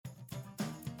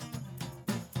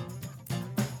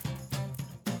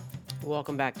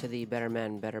Welcome back to the Better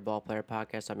Men, Better Ball Player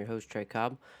podcast. I'm your host, Trey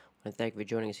Cobb. And thank you for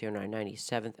joining us here on our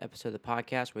 97th episode of the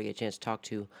podcast, where we get a chance to talk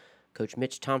to Coach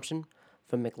Mitch Thompson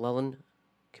from McClellan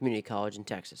Community College in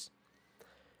Texas.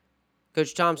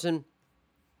 Coach Thompson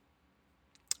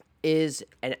is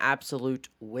an absolute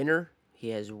winner. He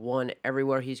has won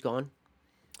everywhere he's gone.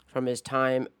 From his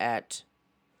time at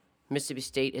Mississippi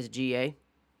State as a GA,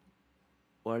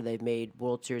 where they've made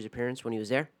World Series appearance when he was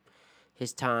there.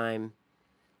 His time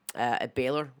at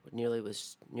Baylor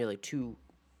was nearly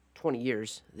 20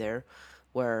 years there,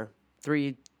 where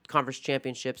 3 conference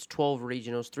championships, 12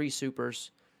 regionals, 3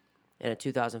 supers, and a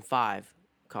 2005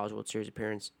 College World Series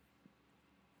appearance.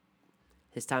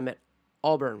 His time at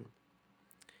Auburn,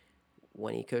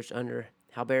 when he coached under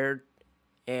Hal Baird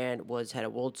and had a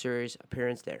World Series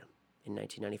appearance there in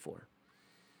 1994.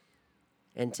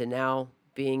 And to now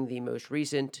being the most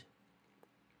recent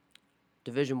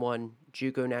Division I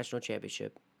JUCO National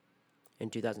Championship in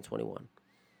 2021.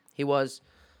 He was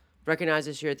recognized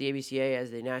this year at the ABCA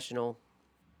as the National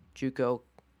JUCO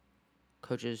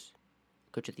Coach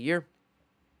of the Year.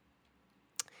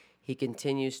 He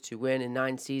continues to win in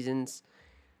 9 seasons.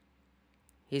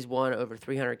 He's won over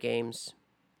 300 games.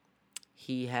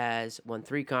 He has won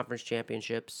 3 conference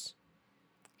championships.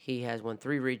 He has won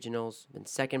 3 regionals, been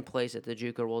second place at the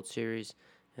JUCO World Series,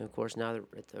 and of course now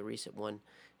at the recent one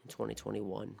in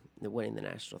 2021, winning the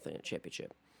national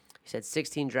championship. He's had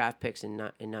 16 draft picks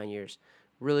in 9 years.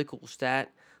 Really cool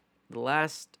stat. The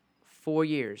last 4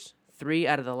 years, 3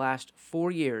 out of the last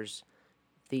 4 years,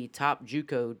 the top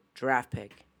JUCO draft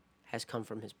pick has come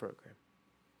from his program.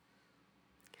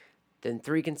 Then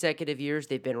 3 consecutive years,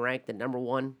 they've been ranked the number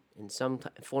 1 in some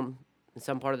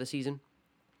part of the season.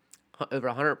 Over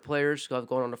 100 players have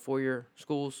gone on to 4-year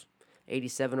schools,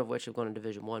 87 of which have gone to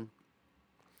Division I.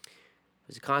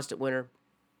 He's a constant winner.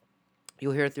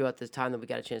 You'll hear throughout this time that we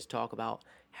got a chance to talk about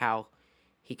how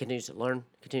he continues to learn,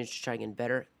 continues to try to get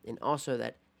better, and also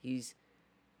that he's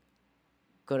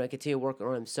going to continue working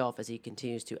on himself as he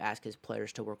continues to ask his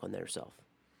players to work on themselves.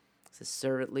 He's a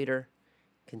servant leader,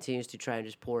 continues to try and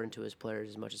just pour into his players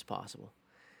as much as possible.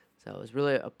 So it was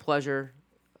really a pleasure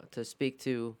to speak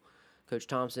to Coach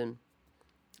Thompson.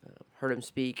 Heard him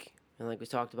speak, and like we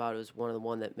talked about, it was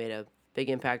one that made a big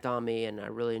impact on me, and I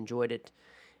really enjoyed it.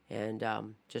 And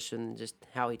just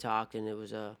how he talked, and it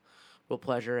was a real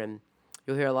pleasure. And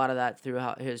you'll hear a lot of that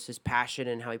throughout his passion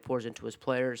and how he pours into his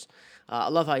players. I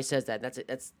love how he says that.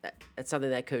 That's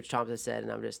something that Coach Thompson said,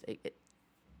 and I'm just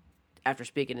after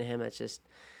speaking to him, that's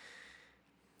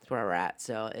where we're at.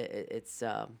 So it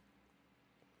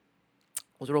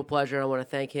was a real pleasure. I want to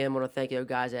thank him. I want to thank the other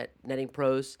guys at Netting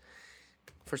Pros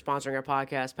for sponsoring our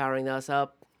podcast, powering us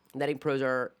up. Netting Pros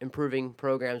are improving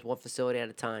programs one facility at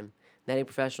a time. Netting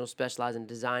professionals specialize in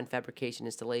design, fabrication,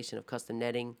 installation of custom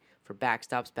netting for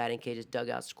backstops, batting cages,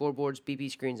 dugouts, scoreboards,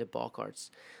 BP screens, and ball carts.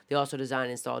 They also design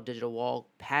and install digital wall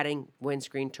padding,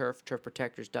 windscreen, turf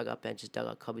protectors, dugout benches,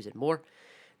 dugout cubbies, and more.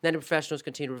 Netting professionals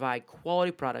continue to provide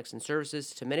quality products and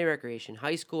services to many recreation,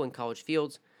 high school, and college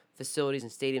fields, facilities,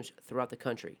 and stadiums throughout the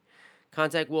country.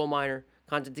 Contact Will Miner.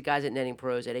 Contact the guys at Netting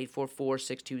Pros at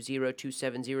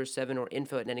 844-620-2707 or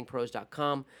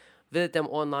info@nettingpros.com. Visit them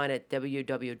online at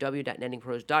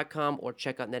www.nettingpros.com or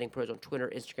check out Netting Pros on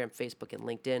Twitter, Instagram, Facebook, and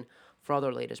LinkedIn for all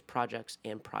their latest projects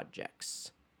and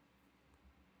projects.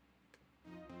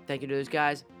 Thank you to those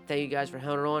guys. Thank you guys for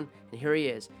holding on. And here he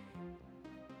is,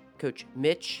 Coach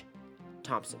Mitch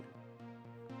Thompson.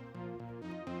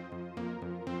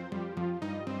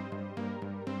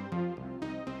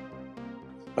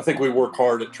 I think we work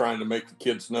hard at trying to make the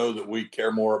kids know that we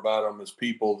care more about them as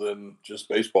people than just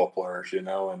baseball players, and,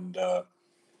 I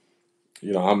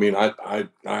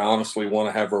honestly want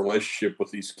to have a relationship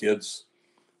with these kids,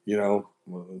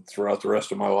 throughout the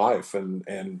rest of my life. And,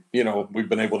 we've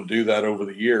been able to do that over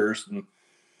the years. And,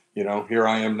 here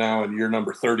I am now in year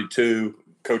number 32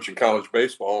 coaching college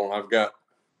baseball. And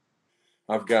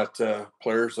I've got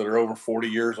players that are over 40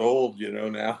 years old,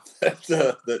 now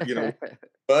that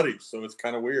buddies. So it's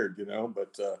kind of weird,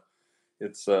 but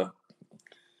it's a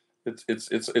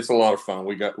lot of fun.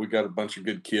 We got a bunch of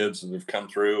good kids that have come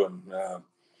through, and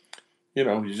you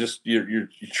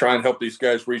try and help these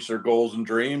guys reach their goals and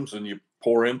dreams, and you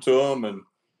pour into them and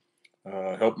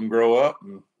help them grow up.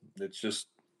 And it's just,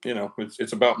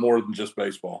 it's about more than just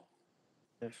baseball.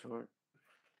 That's sure.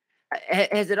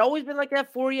 Has it always been like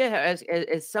that for you? Has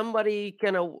somebody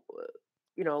kind of,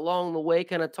 along the way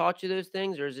kind of taught you those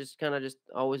things, or is this kind of just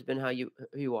always been who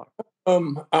you are?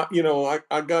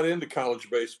 I got into college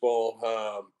baseball.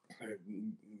 A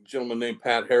gentleman named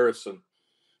Pat Harrison.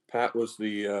 Pat was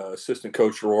the assistant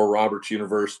coach at Oral Roberts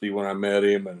University when I met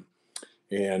him,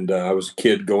 and I was a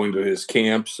kid going to his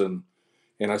camps, and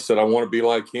I said I want to be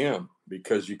like him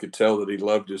because you could tell that he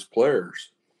loved his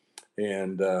players.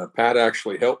 And Pat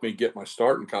actually helped me get my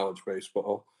start in college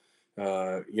baseball.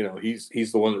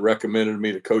 He's the one that recommended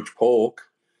me to Coach Polk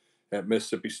at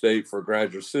Mississippi State for a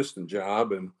graduate assistant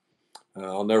job, and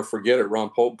I'll never forget it. Ron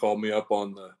Polk called me up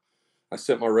I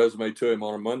sent my resume to him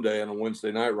on a Monday, and on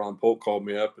Wednesday night, Ron Polk called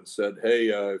me up and said, "Hey,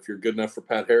 if you're good enough for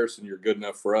Pat Harrison, you're good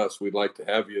enough for us. We'd like to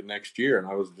have you next year." And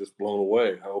I was just blown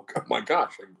away. Oh my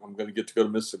gosh, I'm going to get to go to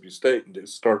Mississippi State and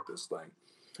start this thing.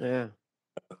 Yeah.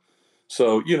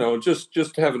 So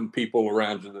just having people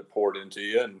around you that poured into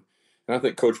you, and I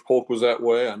think Coach Polk was that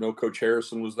way. I know Coach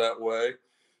Harrison was that way.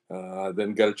 I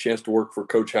then got a chance to work for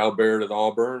Coach Hal Barrett at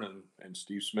Auburn and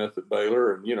Steve Smith at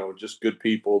Baylor, and just good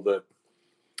people that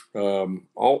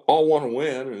all want to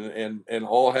win and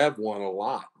all have won a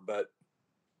lot, but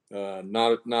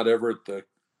not ever at the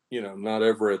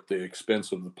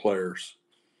expense of the players.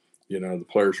 The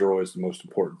players are always the most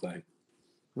important thing.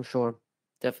 For sure.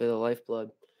 Definitely the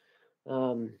lifeblood.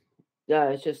 Yeah,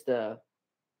 it's just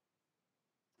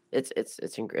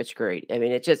it's great. I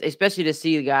mean, it's just especially to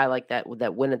see a guy like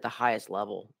that win at the highest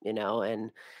level,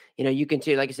 and you can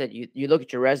see, like I said, you look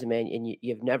at your resume and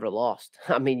you've never lost.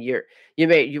 I mean, you've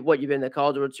been in the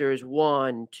College World Series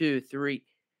one, two, three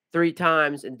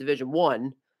times in Division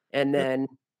I, and then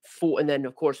four, and then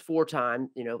of course 4 times.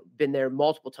 Been there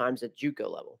multiple times at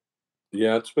JUCO level.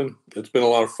 Yeah, it's been a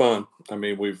lot of fun. I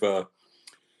mean, we've I've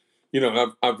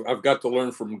got to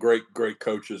learn from great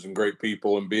coaches and great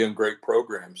people and be in great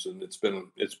programs, and it's been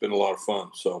a lot of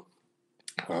fun. So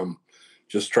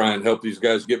just try and help these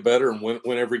guys get better and win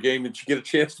every game that you get a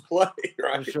chance to play.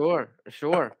 Right? For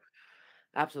sure,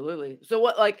 absolutely. So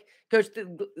what, like, Coach,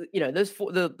 those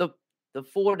the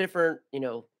 4 different,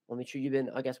 let me sure you've been,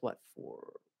 I guess, what,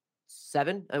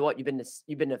 7? And what you've been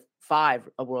to 5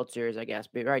 of World Series, I guess,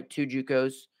 right? 2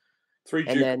 JUCOs, Three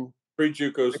and then three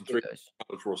JUCOs and 3 JUCOs.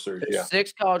 College World Series. So Yeah.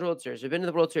 6 College World Series. You've been to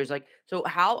the World Series. Like, so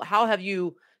how have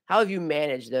you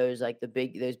managed those, like,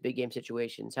 those big game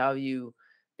situations? How have you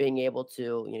being able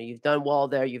to, you've done well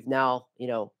there. You've now,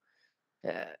 you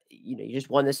just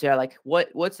won this year. Like,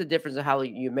 what's the difference of how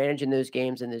you're managing those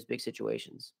games in those big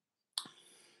situations?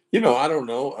 I don't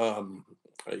know.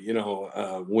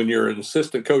 When you're an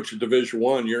assistant coach in Division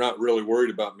I, you're not really worried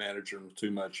about managing them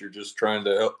too much. You're just trying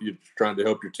to help your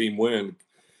team win.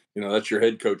 That's your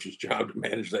head coach's job to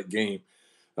manage that game.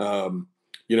 When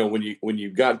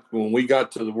we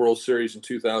got to the World Series in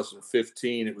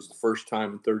 2015, it was the first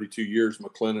time in 32 years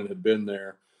McLennan had been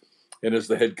there. And as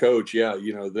the head coach,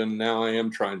 then now I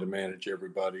am trying to manage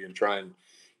everybody and try and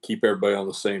keep everybody on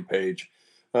the same page.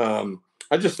 I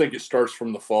just think it starts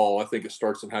from the fall. I think it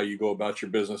starts in how you go about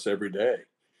your business every day.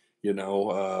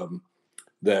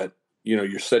 That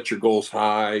you set your goals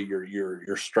high.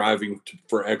 You're striving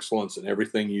for excellence in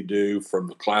everything you do, from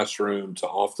the classroom to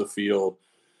off the field.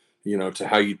 To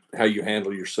how you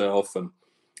handle yourself, and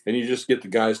you just get the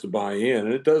guys to buy in.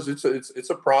 And it's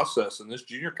a process. And this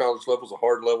junior college level is a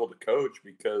hard level to coach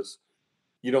because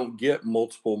you don't get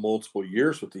multiple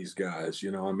years with these guys.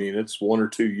 I mean, it's 1 or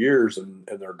 2 years and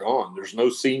they're gone. There's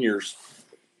no seniors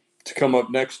to come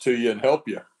up next to you and help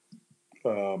you.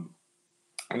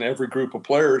 And every group of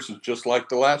players is just like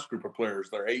the last group of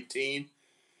players. They're 18,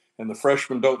 and the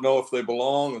freshmen don't know if they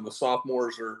belong, and the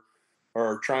sophomores are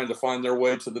trying to find their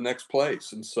way to the next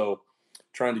place. And so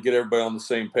trying to get everybody on the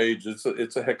same page,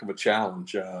 it's a heck of a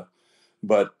challenge.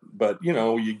 But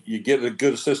you get the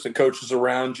good assistant coaches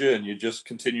around you, and you just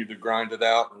continue to grind it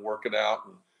out and work it out.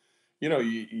 And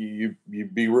you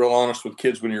be real honest with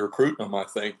kids when you're recruiting them. I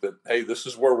think that, hey, this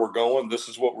is where we're going. This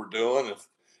is what we're doing.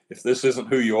 If this isn't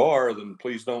who you are, then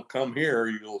please don't come here.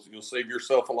 You'll save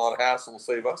yourself a lot of hassle,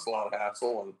 save us a lot of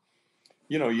hassle, and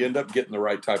you end up getting the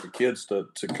right type of kids to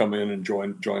come in and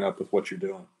join up with what you're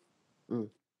doing. Mm.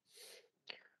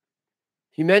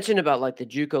 You mentioned about, like, the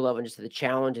JUCO level and just the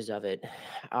challenges of it.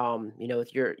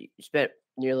 You spent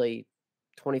nearly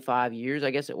 25 years,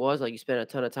 I guess it was. Like, you spent a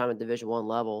ton of time at Division I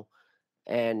level,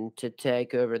 and to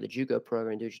take over the JUCO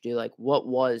program, do what you do. Like, what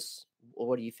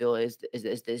do you feel is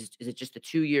it just a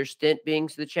 2-year stint being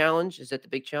the challenge? Is that the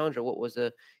big challenge, or what was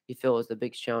you feel is the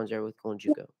biggest challenge there with going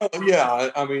JUCO? Yeah,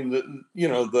 I mean,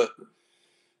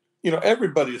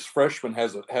 everybody as freshman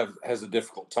has a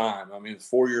difficult time. I mean,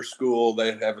 4-year school,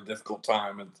 they have a difficult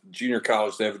time, and junior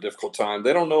college, they have a difficult time.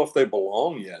 They don't know if they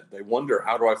belong yet. They wonder,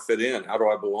 how do I fit in? How do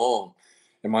I belong?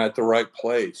 Am I at the right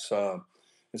place? And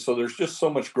so there's just so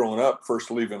much growing up first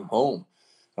leaving home.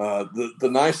 The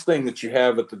nice thing that you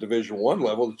have at the Division I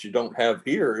level that you don't have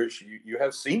here is you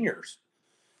have seniors,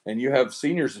 and you have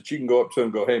seniors that you can go up to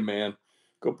and go, hey, man,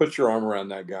 go put your arm around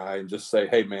that guy and just say,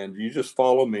 hey, man, you just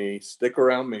follow me, stick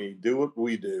around me, do what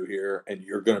we do here, and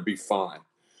you're going to be fine.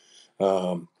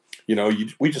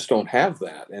 We just don't have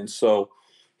that. And so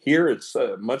here it's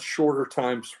a much shorter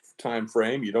time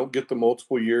frame. You don't get the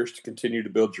multiple years to continue to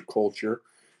build your culture.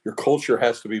 Your culture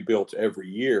has to be built every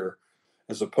year,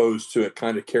 as opposed to it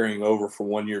kind of carrying over from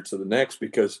one year to the next,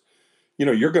 because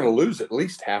you're going to lose at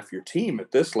least half your team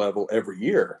at this level every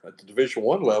year. At the Division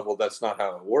I level, that's not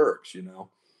how it works.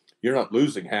 You're not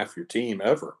losing half your team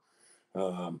ever.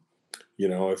 Um,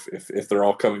 if they're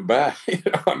all coming back,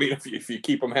 I mean, if you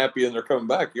keep them happy and they're coming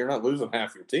back, you're not losing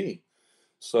half your team.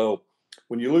 So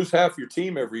when you lose half your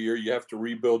team every year, you have to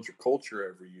rebuild your culture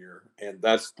every year, and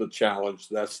that's the challenge.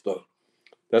 That's the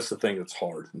thing that's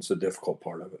hard. It's a difficult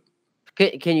part of it.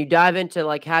 Can you dive into,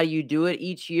 like, how you do it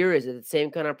each year? Is it the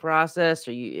same kind of process,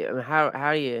 or I mean,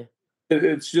 how do you?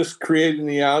 It's just creating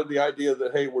the idea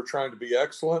that, hey, we're trying to be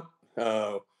excellent,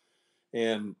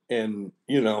 and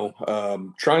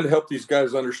trying to help these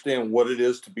guys understand what it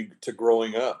is to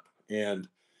growing up. And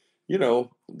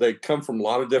they come from a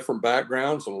lot of different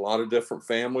backgrounds and a lot of different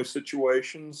family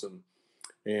situations,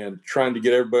 and trying to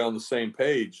get everybody on the same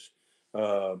page.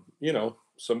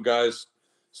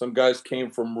 Some guys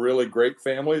came from really great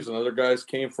families, and other guys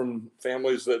came from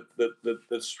families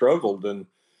that struggled and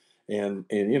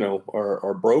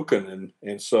are broken,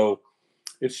 and so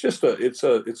it's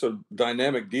a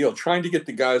dynamic deal, trying to get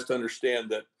the guys to understand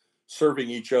that serving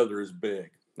each other is big.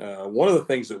 One of the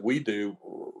things that we do,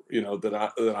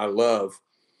 that I love,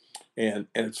 and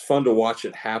it's fun to watch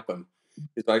it happen,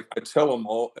 is I tell them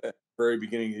all at the very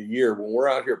beginning of the year, when we're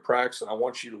out here practicing, I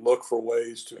want you to look for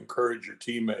ways to encourage your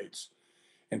teammates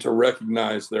and to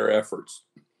recognize their efforts.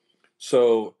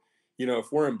 So,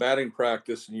 if we're in batting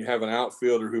practice and you have an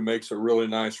outfielder who makes a really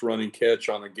nice running catch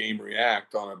on a game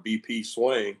react on a BP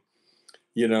swing,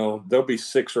 there'll be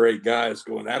 6 or 8 guys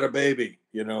going, "Atta baby,"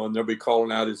 and they'll be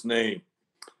calling out his name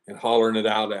and hollering it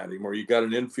out at him. Or you got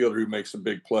an infielder who makes a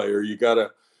big play, or you got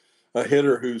a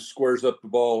hitter who squares up the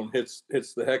ball and hits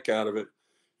the heck out of it.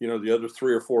 The other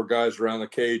 3 or 4 guys around the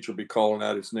cage will be calling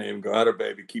out his name, go, "Atta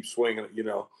baby, keep swinging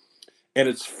it," and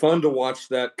it's fun to watch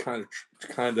that kind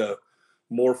of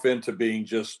morph into being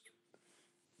just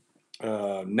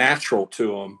natural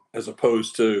to them, as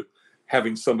opposed to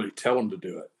having somebody tell them to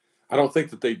do it. I don't think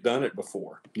that they've done it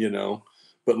before,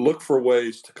 but look for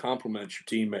ways to compliment your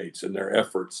teammates and their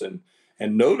efforts, and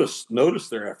notice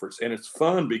their efforts. And it's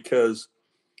fun because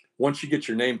once you get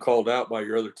your name called out by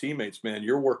your other teammates, man,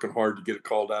 you're working hard to get it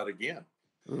called out again.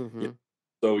 Hmm.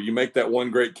 So you make that one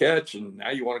great catch, and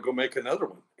now you want to go make another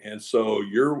one. And so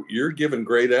you're giving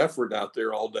great effort out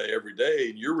there all day, every day,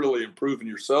 and you're really improving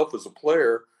yourself as a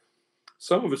player.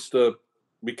 Some of it's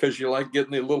because you like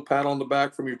getting a little pat on the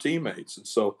back from your teammates, and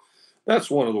so that's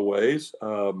one of the ways.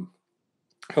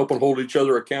 Helping hold each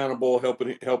other accountable,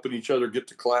 helping each other get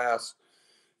to class.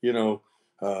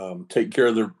 Take care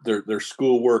of their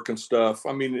schoolwork and stuff.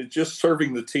 I mean, it's just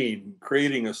serving the team,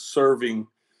 creating a serving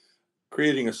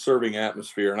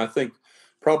atmosphere. And I think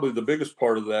probably the biggest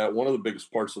part of that, one of the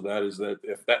biggest parts of that, is that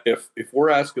if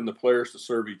we're asking the players to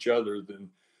serve each other,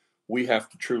 then we have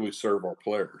to truly serve our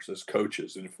players as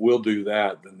coaches. And if we'll do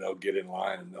that, then they'll get in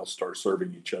line and they'll start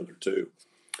serving each other too.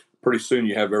 Pretty soon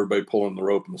you have everybody pulling the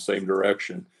rope in the same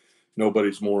direction.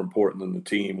 Nobody's more important than the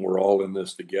team. We're all in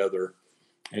this together,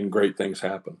 and great things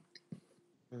happen.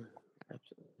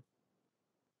 Absolutely.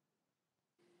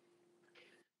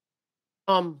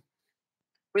 Um,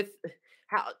 with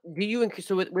how do you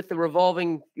so with the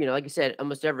revolving, like you said,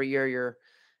 almost every year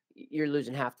you're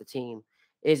losing half the team.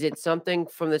 Is it something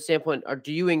from the standpoint, or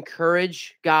do you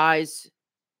encourage guys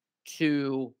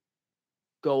to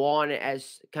go on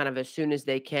as kind of as soon as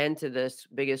they can to this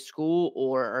biggest school,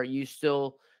 or are you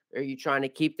trying to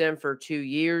keep them for 2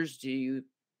 years? Do you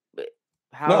eh,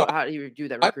 No, how do you do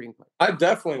that I recruiting part? I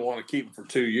definitely want to keep them for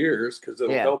 2 years, because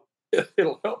it'll Yeah. help.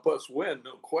 It'll help us win,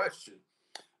 no question.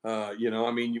 I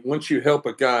mean, once you help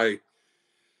a guy,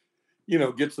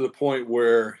 get to the point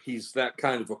where he's that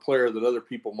kind of a player that other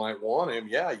people might want him.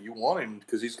 Yeah, you want him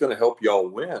because he's going to help y'all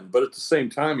win. But at the same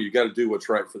time, you got to do what's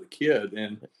right for the kid.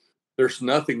 And there's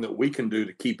nothing that we can do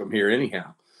to keep him here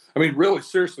anyhow. I mean, really,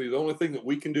 seriously, the only thing that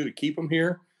we can do to keep him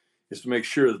here is to make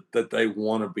sure that they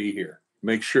want to be here.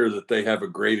 Make sure that they have a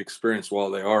great experience while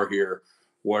they are here,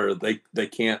 where they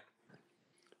can't,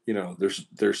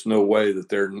 there's no way that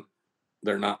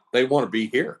they're not, they want to be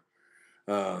here.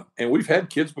 And we've had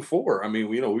kids before. I mean,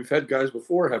 we've had guys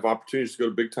before have opportunities to go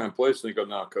to big time places, and they go,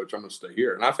 "No, coach, I'm going to stay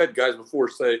here." And I've had guys before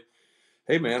say,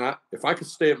 "Hey, man, if I could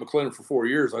stay at McLennan for 4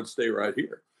 years, I'd stay right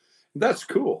here." And that's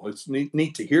cool. It's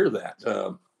neat to hear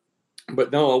that.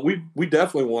 But no, we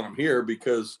definitely want them here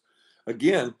because,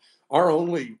 again, our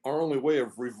only way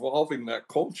of revolving that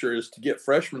culture is to get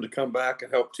freshmen to come back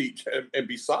and help teach and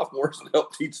be sophomores and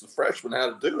help teach the freshmen how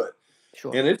to do it.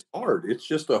 Sure. And it's hard. It's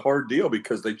just a hard deal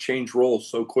because they change roles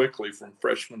so quickly from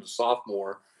freshman to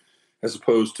sophomore, as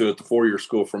opposed to at the 4-year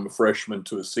school from a freshman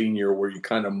to a senior, where you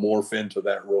kind of morph into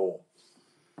that role.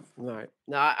 Right.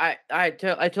 No, I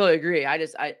totally agree. I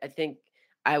think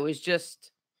I was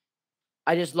just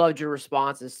I just loved your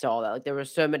responses to all that. Like there were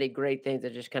so many great things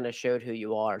that just kind of showed who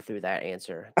you are through that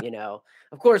answer.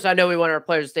 Of course, I know we want our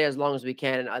players to stay as long as we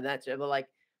can, and that's it. But like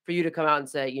for you to come out and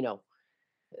say,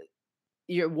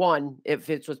 you're one, if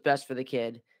it's what's best for the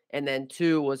kid, and then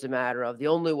two was a matter of the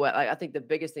only way. I think the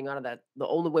biggest thing out of that, the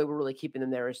only way we're really keeping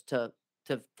them there is to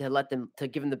let them to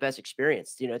give them the best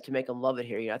experience. To make them love it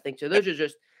here. I think so. Those are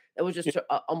just it was just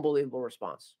an unbelievable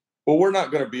response. Well, we're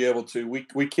not going to be able to.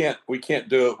 We can't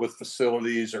do it with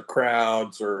facilities or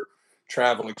crowds or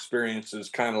travel experiences.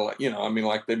 Kind of like I mean,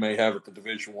 like they may have at the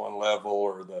Division 1 level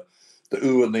or the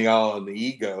ooh and the ah and the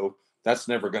ego. That's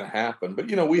never going to happen. But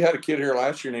we had a kid here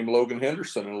last year named Logan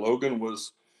Henderson, and Logan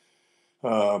was,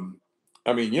 um,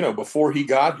 I mean, before he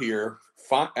got here,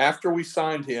 after we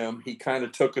signed him, he kind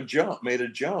of took a jump, made a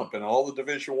jump, and all the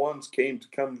Division 1s came to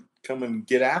come and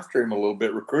get after him a little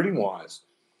bit recruiting wise.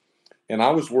 And I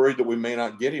was worried that we may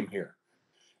not get him here.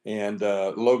 And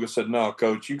Logan said, "No,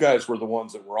 coach, you guys were the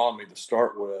ones that were on me to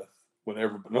start with.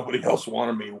 Whenever nobody else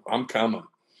wanted me, I'm coming."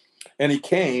 And he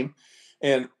came,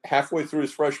 and halfway through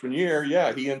his freshman year,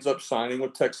 yeah, he ends up signing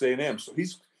with Texas A&M. So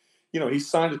he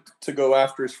signed it to go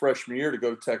after his freshman year to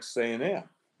go to Texas A&M,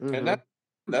 and Hmm.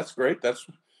 that's great. That's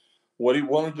what he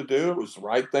wanted to do. It was the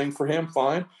right thing for him.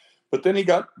 Fine, but then he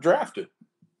got drafted,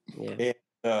 Yeah.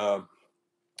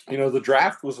 and the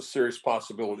draft was a serious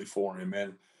possibility for him,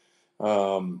 and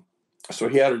um, so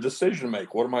he had a decision to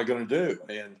make. What am I going to do?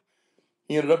 And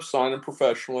he ended up signing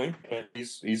professionally, and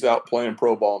he's out playing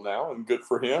pro ball now, and good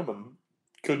for him. And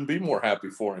couldn't be more happy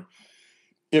for him.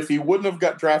 If he wouldn't have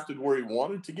got drafted where he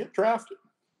wanted to get drafted,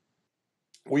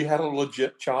 we had a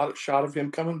legit shot of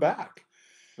him coming back.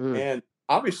 Mm. And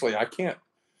obviously, I can't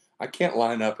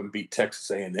line up and beat Texas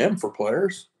A&M for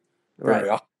players Right. very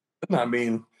often. I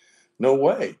mean, no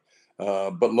way.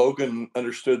 But Logan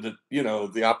understood that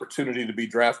the opportunity to be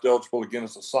draft eligible again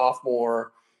as a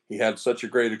sophomore. He had such a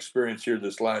great experience here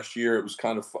this last year. It was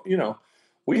kind of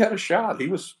we had a shot. He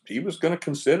was going to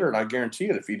consider it. I guarantee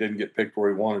it if he didn't get picked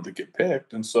where he wanted to get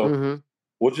picked. And so Hmm.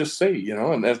 we'll just see.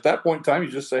 And at that point in time, you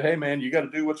just say, "Hey, man, you got to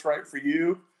do what's right for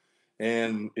you.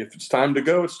 And if it's time to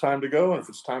go, it's time to go. And if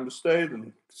it's time to stay,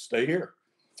 then stay here."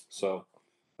 So.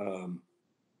 Um,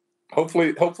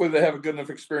 hopefully they have a good enough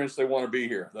experience they want to be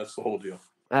here. That's the whole deal.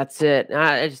 That's it.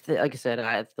 I just like I said,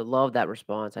 I love that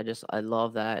response. I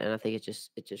love that, and I think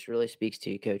it just really speaks to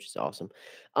you, coach. It's awesome.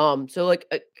 So like,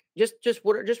 just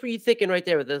were you thinking right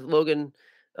there with the Logan?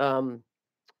 Um,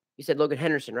 you said Logan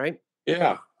Henderson, right?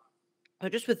 Yeah.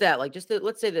 Just with that, like,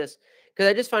 let's say this because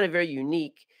I just find it very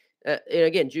unique. And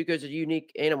again, JUCO's a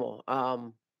unique animal.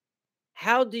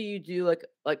 How do you do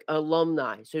like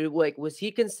alumni? So like was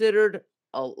he considered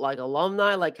like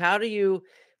alumni? Like how do you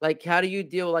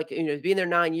deal like being there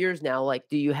 9 years now? Like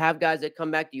do you have guys that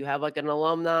come back? Do you have like an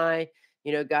alumni?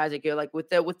 Guys that go like with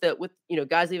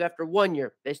guys leave after 1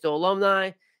 year, they still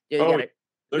alumni. You Oh, got it,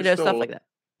 they're stuff still. like that.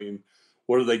 I mean,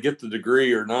 whether they get the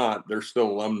degree or not, they're still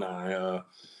alumni.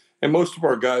 And most of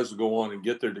our guys will go on and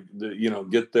get the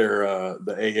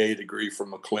AA degree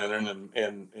from McLennan,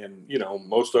 and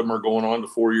most of them are going on to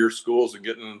 4-year schools and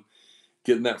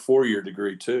getting that 4-year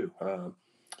degree too.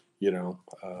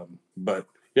 But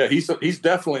yeah, he's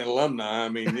definitely an alumni. I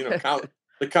mean, the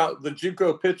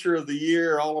JUCO pitcher of the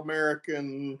year, All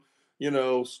American.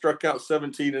 Struck out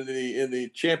 17 in the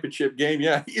championship game.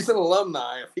 Yeah, he's an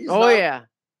alumni. If he's Oh not, yeah.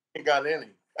 he ain't got any.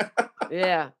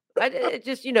 Yeah. It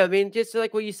just, I mean, just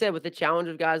like what you said with the challenge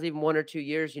of guys even 1 or 2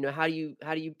 years, how do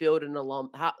you build an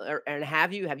and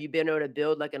have you been able to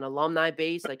build like an alumni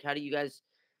base? Like, how do you guys?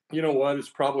 You know what? It's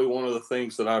probably one of the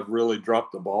things that I've really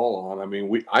dropped the ball on. I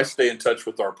mean, I stay in touch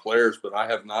with our players, but I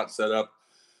have not set up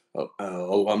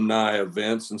alumni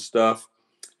events and stuff.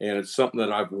 And it's something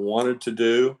that I've wanted to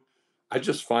do. I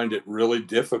just find it really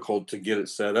difficult to get it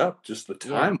set up. Just the Yeah.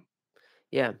 time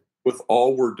Yeah. with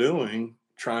all we're doing,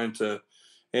 trying to,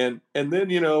 and then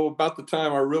about the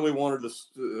time I really wanted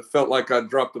to, felt like I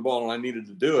dropped the ball and I needed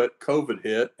to do it. COVID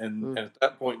hit, and Mm. at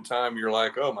that point in time, you're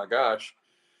like, oh my gosh,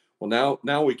 well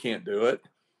now we can't do it.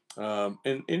 And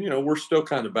we're still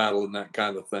kind of battling that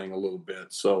kind of thing a little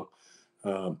bit. So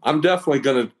I'm definitely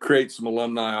going to create some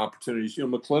alumni opportunities.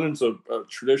 McLennan's a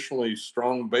traditionally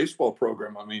strong baseball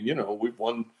program. I mean, we've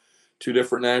won two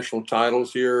different national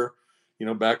titles here,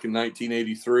 back in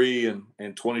 1983 and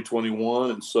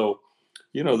 2021. And so,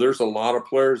 there's a lot of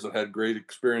players that had great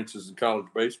experiences in college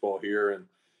baseball here,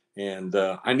 and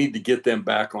I need to get them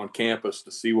back on campus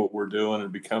to see what we're doing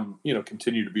and become,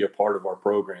 continue to be a part of our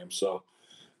program. So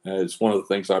it's one of the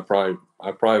things I probably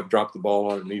have dropped the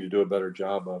ball on and need to do a better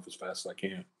job of as fast as I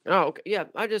can. Oh, okay. Yeah.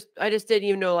 I just didn't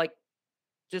even know like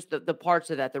just the parts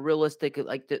of that, the realistic,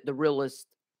 like the realist,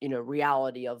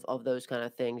 reality of those kind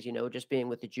of things, just being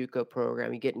with the JUCO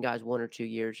program, you getting guys 1 or 2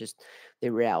 years, just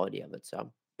the reality of it.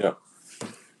 So Yeah.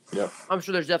 Yeah. I'm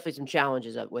sure there's definitely some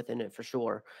challenges within it for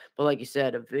sure. But like you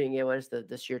said, of being able to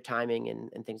the sheer timing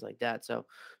and things like that. So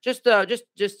just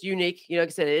unique. Like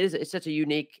I said, it's such a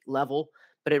unique level,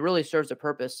 but it really serves a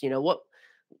purpose. What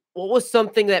was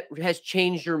something that has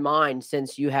changed your mind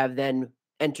since you have then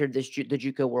entered the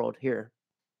JUCO world here?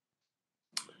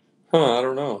 I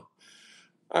don't know.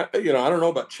 I don't know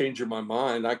about changing my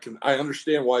mind. I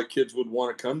understand why kids would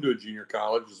want to come to a junior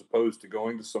college as opposed to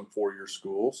going to some 4-year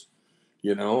schools.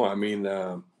 I mean,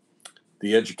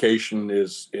 the education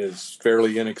is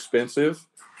fairly inexpensive.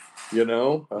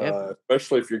 Yeah.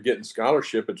 Especially if you're getting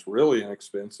scholarship, it's really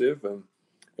inexpensive, and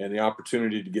the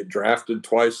opportunity to get drafted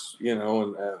twice, and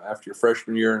after your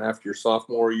freshman year and after your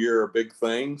sophomore year are big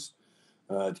things.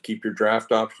 To keep your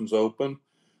draft options open.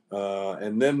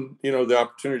 And then, the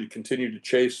opportunity to continue to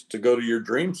chase to go to your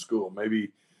dream school. Maybe,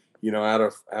 out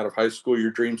of high school,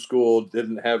 your dream school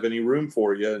didn't have any room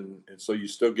for you. And so you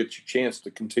still get your chance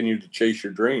to continue to chase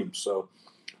your dreams. So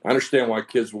I understand why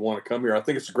kids would want to come here. I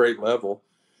think it's a great level.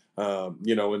 In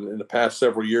the past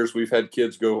several years, we've had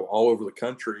kids go all over the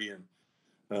country. And,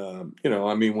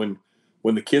 I mean,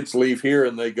 when the kids leave here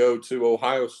and they go to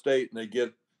Ohio State and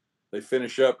they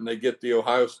finish up and they get the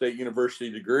Ohio State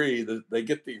University degree, they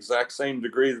get the exact same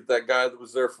degree that guy that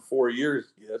was there for 4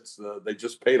 years gets. They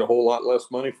just paid a whole lot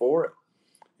less money for it.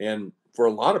 And for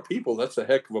a lot of people, that's a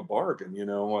heck of a bargain.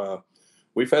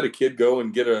 We've had a kid go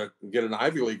and get an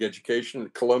Ivy League education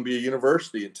at Columbia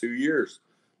University in 2 years,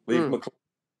 leave Mm.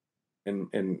 McLean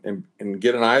and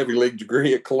get an Ivy League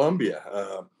degree at Columbia.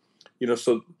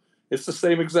 So it's the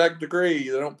same exact degree.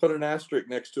 They don't put an asterisk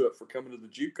next to it for coming to the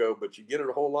JUCO, but you get it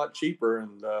a whole lot cheaper,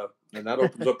 and that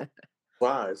opens up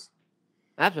eyes.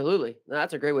 Absolutely. No,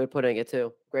 that's a great way of putting it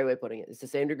too. Great way of putting it. It's the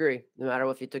same degree, no matter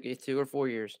if you took it 2 or 4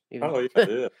 years, even. Oh yeah, it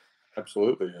is.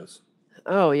 Absolutely is.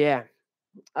 Oh yeah.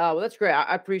 Well, that's great.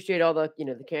 I appreciate all the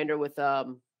candor with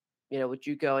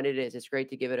JUCO, and it's great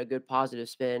to give it a good positive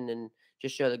spin and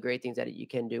just show the great things that you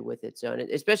can do with it. So, and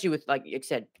especially with like you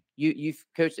said, you've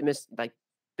coached and missed like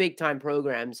big time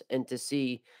programs, and to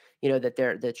see that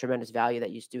they're the tremendous value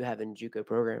that you do have in JUCO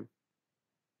program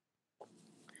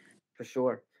for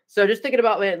sure. So, just thinking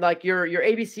about man, like your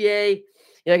ABCA,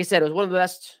 like I said, it was one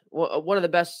of the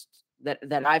best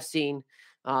that I've seen,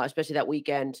 especially that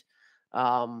weekend.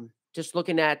 Just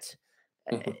looking at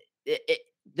Mhm. it,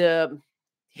 the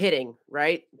hitting,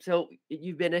 right? So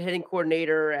you've been a hitting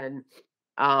coordinator, and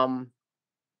um,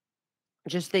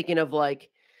 just thinking of like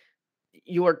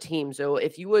your team. So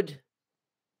if you would,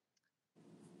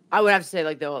 I would have to say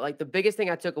like the biggest thing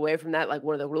I took away from that, like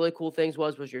one of the really cool things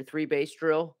was your three base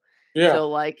drill. Yeah. So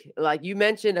like you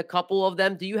mentioned a couple of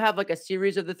them. Do you have like a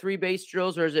series of the three base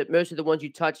drills, or is it most of the ones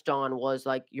you touched on was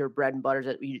like your bread and butters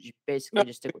that you No, basically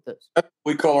just stick with those?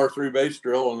 we call our three base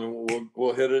drill, and then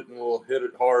we'll hit it, and we'll hit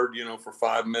it hard, for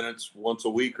 5 minutes once a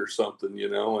week or something,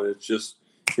 and it's just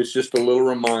a little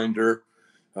reminder.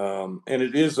 And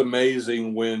it is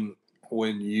amazing when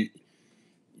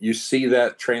you see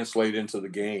that translate into the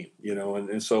game,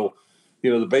 and so,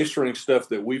 the base running stuff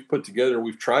that we've put together,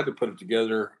 we've tried to put it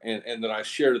together, and that I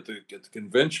shared at the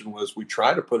convention was we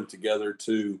try to put it together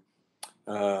to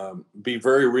be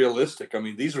very realistic. I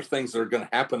mean, these are things that are going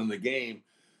to happen in the game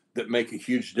that make a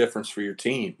huge difference for your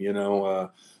team. The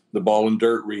ball and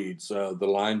dirt reads, the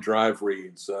line drive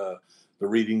reads, the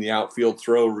reading the outfield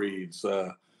throw reads.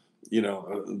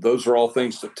 Those are all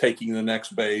things to taking the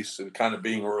next base and kind of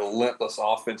being a relentless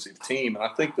offensive team. And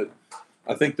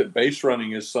I think that base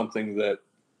running is something that,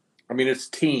 I mean, it's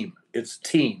team. It's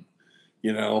team.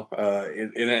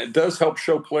 And it does help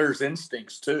show players'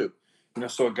 instincts too.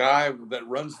 So a guy that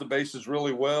runs the bases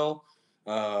really well,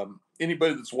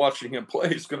 anybody that's watching him play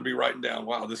is going to be writing down,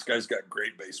 "Wow, this guy's got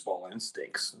great baseball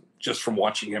instincts," just from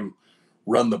watching him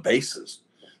run the bases.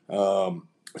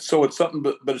 So it's something,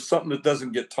 but it's something that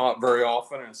doesn't get taught very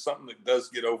often, and it's something that does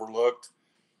get overlooked.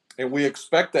 And we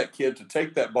expect that kid to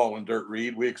take that ball and dirt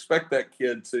read. We expect that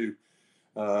kid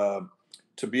uh,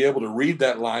 to be able to read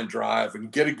that line drive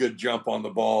and get a good jump on the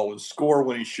ball and score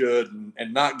when he should,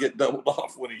 and not get doubled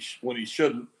off when he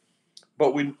shouldn't.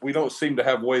 but we don't seem to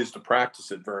have ways to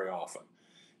practice it very often.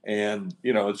 And,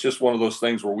 it's just one of those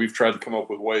things where we've tried to come up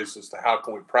with ways as to how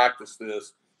can we practice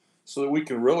this so that we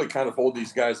can really kind of hold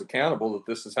these guys accountable that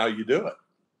this is how you do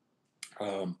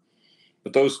it.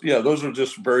 But those are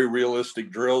just very realistic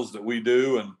drills that we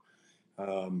do.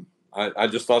 And I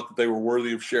just thought that they were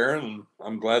worthy of sharing. And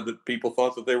I'm glad that people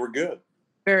thought that they were good.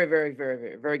 Very, very, very,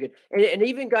 very, very good. And it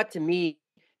even got to me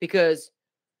because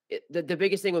the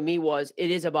biggest thing with me was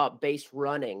it is about base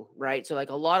running, right? So like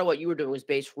a lot of what you were doing was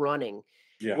base running,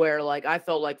 Yeah. where like I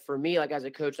felt like for me, like as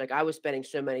a coach, like I was spending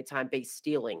so many time base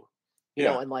stealing,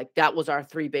 Yeah. and like that was our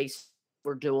three base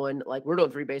we're doing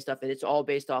three base stuff, and it's all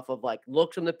based off of like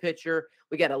looks from the pitcher.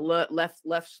 We got a left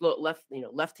slow left,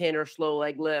 left-hander slow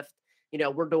leg lift.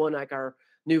 We're doing like our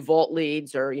new vault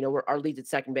leads or we're our leads at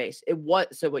second base.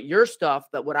 What your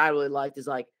stuff that what I really liked is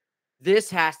like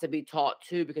this has to be taught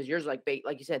too because yours like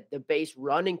like you said the base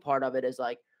running part of it is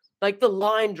like the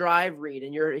line drive read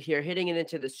and you're hitting it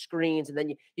into the screens and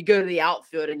then you go to the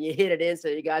outfield and you hit it in so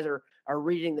you guys are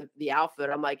reading the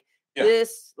outfield. I'm like Yeah.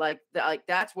 this like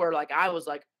that's where like I was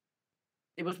like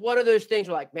it was one of those things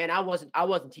where like man I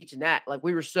wasn't teaching that like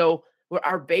we were so where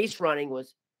our base running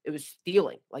was it was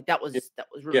stealing like that was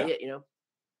really Yeah. it.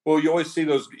 Well, you always see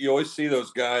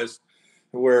those guys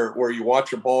where you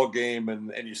watch a ball game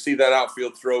and you see that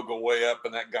outfield throw go way up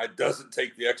and that guy doesn't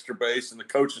take the extra base and the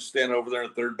coach is standing over there in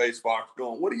the third base box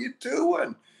going, "What are you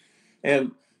doing?"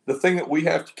 And the thing that we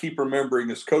have to keep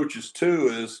remembering as coaches too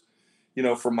is,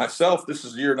 for myself, this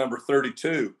is year number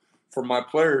 32. For my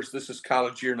players, this is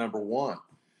college year number 1.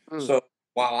 So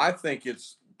while I think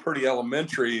it's pretty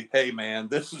elementary, hey man,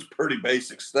 this is pretty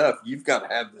basic stuff. You've got to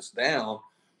have this down.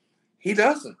 He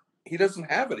doesn't. He doesn't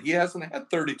have it. He hasn't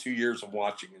had 32 years of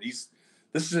watching it.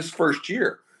 This is his first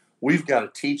year. We've got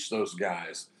to teach those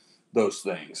guys those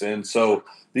things. And so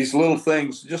these little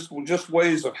things, just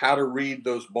ways of how to read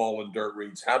those ball and dirt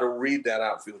reads, how to read that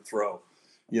outfield throw,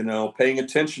 paying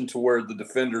attention to where the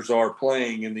defenders are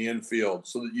playing in the infield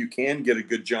so that you can get a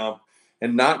good jump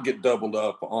and not get doubled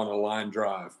up on a line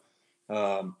drive.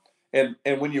 And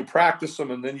when you practice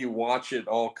them and then you watch it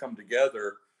all come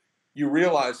together, you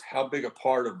realize how big a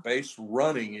part of base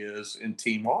running is in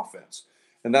team offense.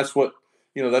 And that's what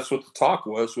the talk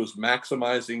was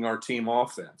maximizing our team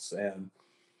offense. And,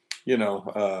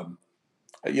 I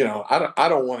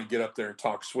don't want to get up there and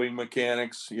talk swing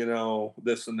mechanics,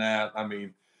 this and that. I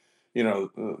mean,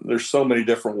 there's so many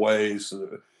different ways.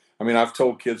 I mean, I've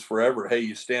told kids forever, hey,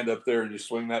 you stand up there and you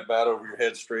swing that bat over your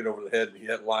head, straight over the head, and you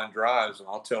hit line drives. And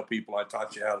I'll tell people I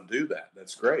taught you how to do that.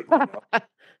 That's great.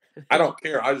 I don't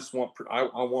care. I just want,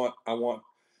 I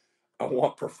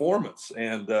want performance.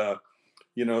 And,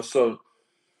 so,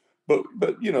 but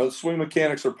swing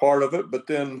mechanics are part of it, but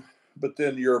then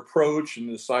your approach and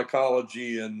the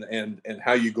psychology and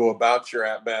how you go about your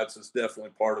at bats is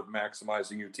definitely part of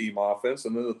maximizing your team offense.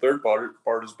 And then the third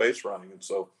part is base running. And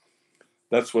so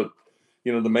that's what,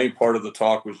 the main part of the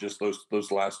talk was just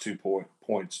those last 2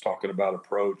 points talking about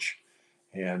approach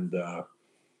and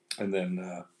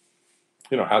then,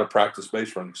 how to practice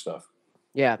base running stuff.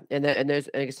 Yeah, and those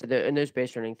like I said, and those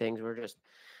base running things were just,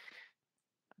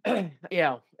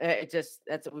 it just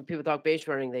that's when people talk base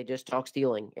running, they just talk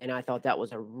stealing, and I thought that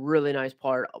was a really nice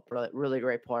part, really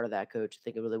great part of that, coach. I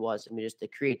think it really was. I mean, just the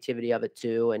creativity of it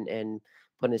too, and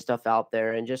putting stuff out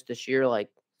there, and just the sheer like,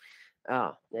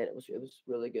 man, it was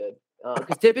really good.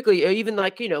 Because typically, even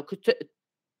like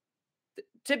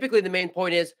typically the main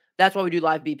point is that's why we do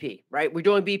live BP, right? We're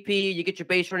doing BP, you get your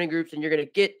base running groups, and you're gonna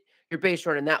get your base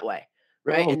running that way.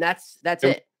 Right, Oh, and that's and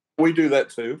it. we do that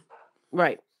too.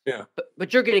 Right, Yeah.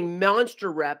 but you're getting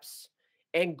monster reps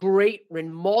and great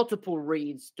and multiple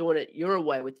reads doing it your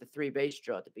way with the three base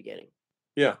drill at the beginning.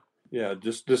 Yeah. Yeah.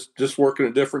 Just working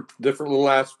at different little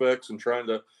aspects and trying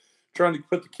to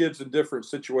put the kids in different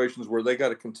situations where they got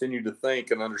to continue to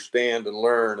think and understand and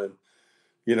learn. And,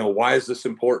 why is this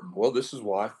important? Well, this is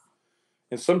why.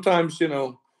 And sometimes,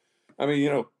 I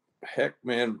mean, heck,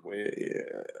 man,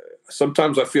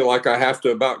 sometimes I feel like I have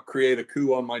to about create a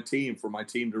coup on my team for my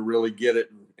team to really get it.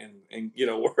 And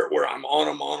where I'm on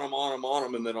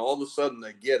them. And then all of a sudden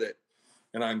they get it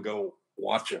and I can go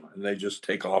watch them and they just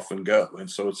take off and go. And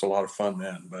so it's a lot of fun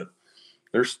then, but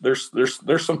there's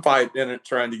some fight in it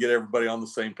trying to get everybody on the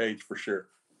same page for sure.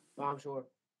 Oh,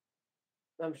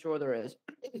 I'm sure there is.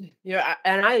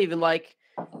 And I even like,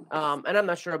 and I'm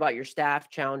not sure about your staff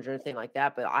challenge or anything like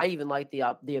that, but I even like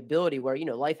the ability where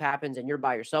life happens and you're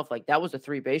by yourself. Like that was a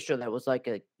three base show that was like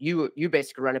you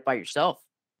basically run it by yourself.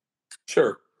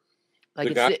 Sure.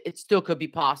 Like it still could be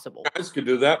possible. Guys could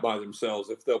do that by themselves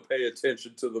if they'll pay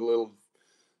attention to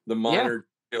the minor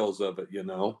details of it, you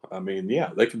know. I mean,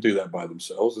 yeah, they can do that by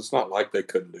themselves. It's not like they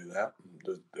couldn't do that.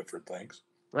 Do different things.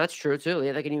 That's true too.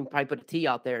 Yeah, they can even probably put a tee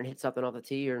out there and hit something off the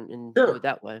tee and do it Sure,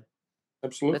 that way.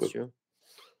 That's absolutely. true.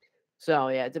 So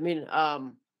yeah, I mean,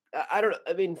 I don't know.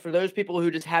 I mean, for those people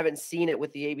who just haven't seen it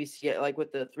with the ABC, like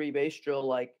with the three base drill,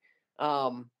 like,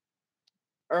 um,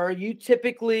 are you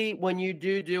typically when you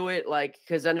do it, like,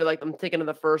 because I know, like, I'm thinking of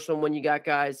the first one when you got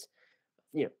guys,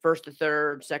 first to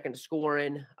third, second to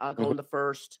scoring, Mhm. going to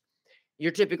first.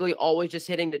 You're typically always just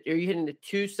hitting the. Are you hitting the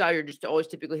two side? Or just always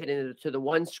typically hitting it to the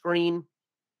one screen?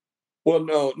 Well,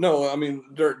 no, no. I mean,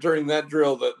 during that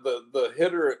drill, the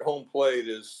hitter at home plate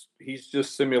he's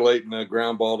just simulating a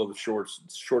ground ball to the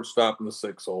shortstop in the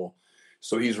 6 hole.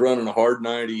 So he's running a hard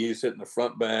 90. He's hitting the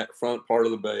front part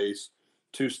of the base,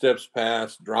 2 steps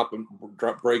past,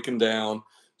 breaking down,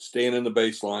 staying in the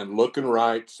baseline, looking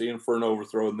right, seeing for an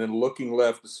overthrow, and then looking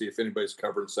left to see if anybody's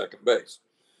covering second base.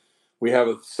 We have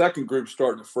a second group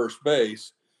starting at first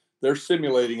base. They're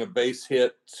simulating a base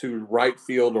hit to right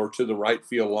field or to the right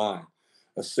field line,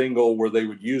 a single where they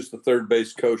would use the third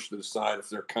base coach to decide if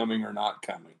they're coming or not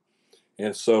coming.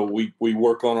 And so we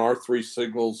work on our 3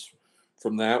 signals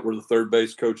from that, where the third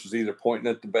base coach is either pointing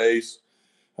at the base.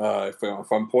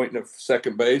 If I'm pointing at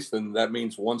second base, then that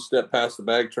means 1 step past the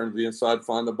bag, turn to the inside,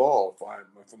 find the ball.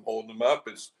 If I'm holding them up,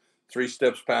 it's 3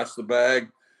 steps past the bag,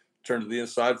 turn to the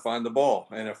inside, find the ball.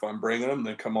 And if I'm bringing them,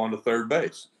 then come on to third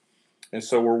base. And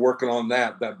so we're working on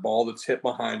that ball that's hit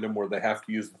behind them where they have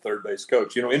to use the third base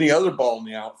coach. You know, any other ball in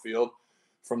the outfield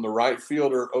from the right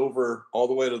fielder over all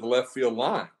the way to the left field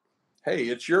line. Hey,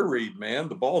 it's your read, man.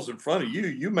 The ball's in front of you.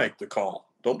 You make the call.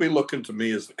 Don't be looking to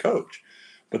me as the coach.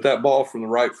 But that ball from the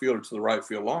right fielder to the right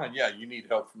field line, yeah, you need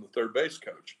help from the third base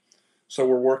coach. So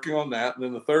we're working on that. And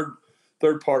then the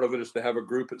third part of it is to have a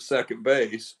group at second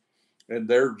base, and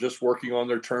they're just working on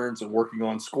their turns and working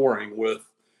on scoring with,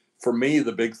 for me,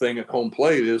 the big thing at home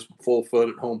plate is full foot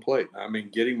at home plate. I mean,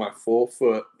 getting my full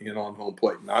foot in on home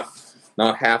plate,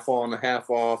 not half on, a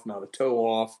half off, not a toe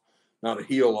off, not a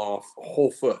heel off, a whole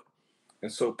foot.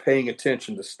 And so paying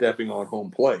attention to stepping on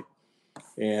home plate.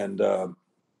 And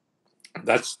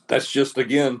that's just,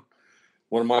 again,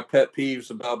 one of my pet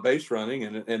peeves about base running.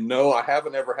 And no, I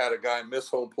haven't ever had a guy miss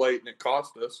home plate and it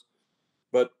cost us.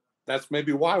 But that's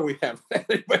maybe why we haven't had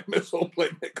anybody miss home plate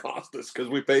and it cost us, because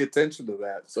we pay attention to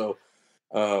that. So,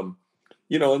 um,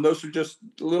 and those are just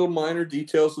little minor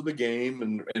details of the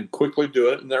game, and quickly do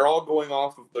it. And they're all going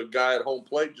off of the guy at home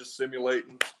plate just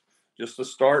simulating just to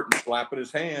start and slapping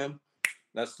his hand.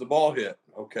 That's the ball hit.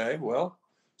 Okay, well,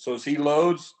 so as he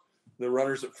loads, the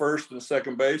runners at first and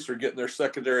second base are getting their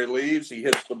secondary leads. He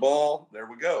hits the ball. There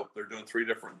we go. They're doing 3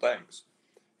 different things.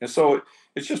 And so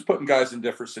it's just putting guys in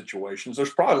different situations.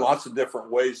 There's probably lots of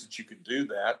different ways that you could do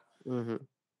that. Hmm.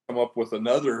 Come up with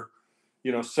another,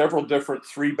 several different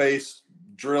 3 base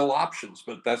drill options,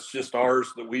 but that's just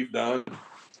ours that we've done.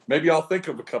 Maybe I'll think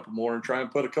of a couple more and try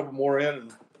and put a couple more in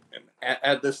and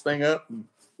add this thing up, and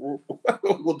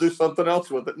we'll do something else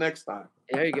with it next time.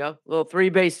 There you go. Little three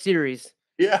base series.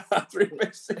 Yeah, 3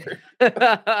 base series. No,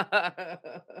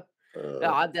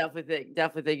 I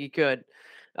definitely think you could.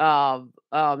 Oh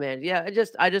man, yeah.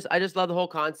 I just love the whole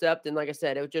concept, and like I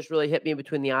said, it just really hit me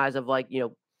between the eyes of, like,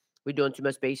 we're doing too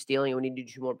much base stealing, and we need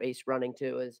to do more base running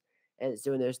too, as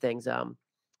doing those things.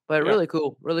 But Yeah.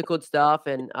 really cool stuff,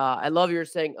 and I love your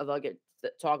saying of, like,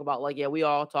 talk about, like, yeah, we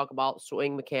all talk about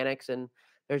swing mechanics, and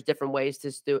there's different ways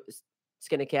to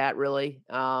skin a cat, really.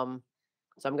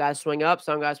 Some guys swing up,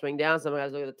 some guys swing down, some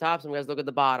guys look at the top, some guys look at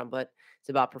the bottom, but it's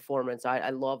about performance. I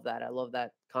love that. I love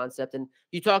that concept. And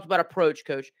you talked about approach,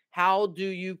 coach. How do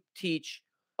you teach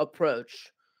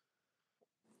approach?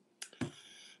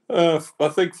 I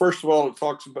think first of all, it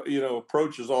talks about,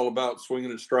 approach is all about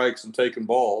swinging at strikes and taking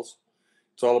balls.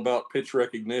 It's all about pitch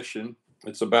recognition.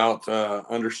 It's about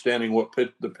understanding what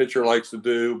the pitcher likes to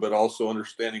do, but also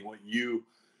understanding what you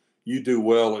do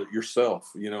well at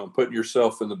yourself. Putting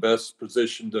yourself in the best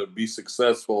position to be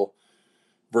successful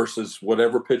versus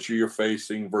whatever pitcher you're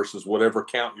facing versus whatever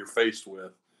count you're faced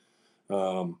with.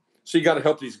 So you got to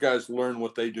help these guys learn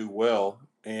what they do well,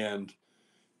 and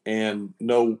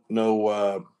know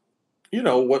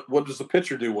what does the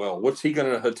pitcher do well? What's he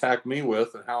going to attack me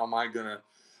with, and how am I going to?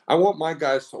 I want my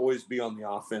guys to always be on the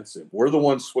offensive. We're the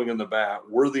ones swinging the bat.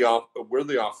 We're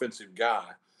the offensive guy,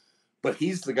 but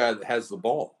he's the guy that has the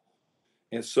ball.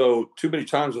 And so, too many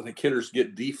times I think hitters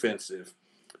get defensive.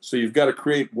 So you've got to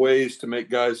create ways to make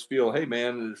guys feel, hey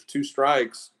man, there's 2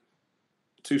 strikes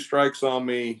on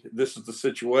me. This is the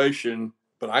situation,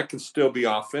 but I can still be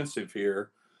offensive here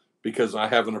because I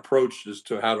have an approach as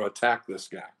to how to attack this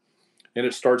guy. And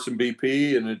it starts in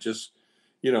BP, and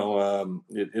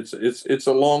it's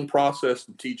a long process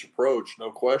to teach approach,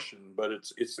 no question, but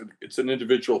it's an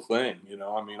individual thing.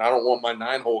 I mean, I don't want my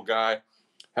 9 hole guy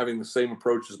having the same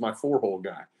approach as my 4 hole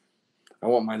guy. I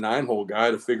want my 9 hole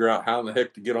guy to figure out how in the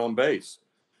heck to get on base.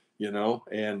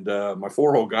 And my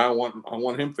 4 hole guy, I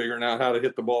want him figuring out how to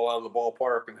hit the ball out of the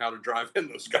ballpark and how to drive in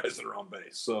those guys that are on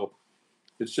base. So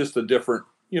it's just a different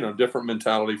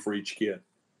mentality for each kid.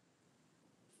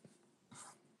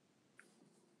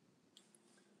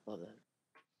 Love that.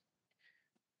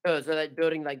 So that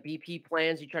building like BP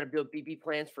plans, you try to build BP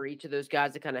plans for each of those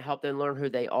guys to kind of help them learn who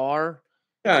they are.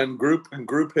 Yeah, and group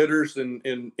hitters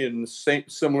in same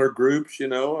similar groups.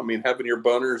 I mean, having your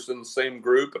bunners in the same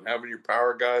group and having your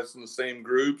power guys in the same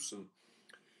groups, and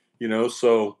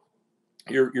so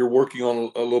you're working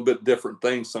on a little bit different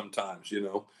things sometimes.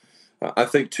 I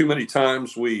think too many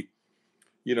times the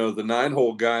 9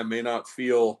 hole guy may not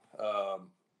feel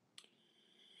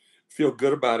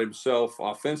good about himself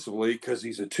offensively because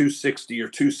he's a 260 or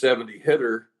 270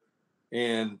 hitter,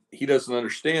 and he doesn't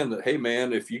understand that, hey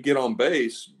man, if you get on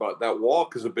base, but that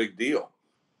walk is a big deal.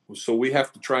 So we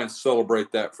have to try and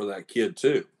celebrate that for that kid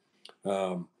too.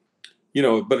 um,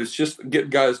 but it's just getting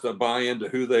guys to buy into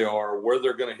who they are, where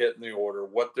they're going to hit in the order,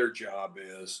 what their job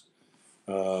is.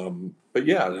 But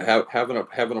yeah, having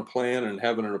a plan and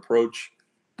having an approach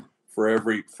for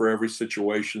every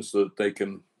situation so that they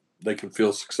can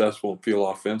feel successful and feel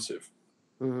offensive.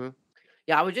 Hmm.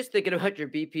 Yeah, I was just thinking about your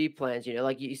BP plans.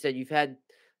 Like you said, you've had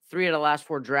three of the last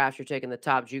four drafts. You're taking the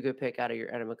top Jugo pick out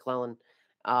of McClellan.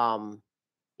 Um,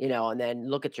 and then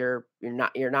look at your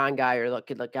nine guy or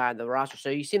look at the guy in the roster. So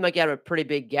you seem like you have a pretty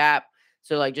big gap.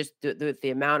 So like just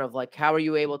the amount of like how are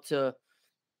you able to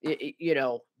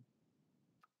I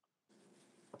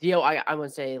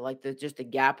would say like the just the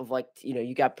gap of like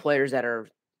you got players that are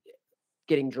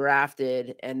getting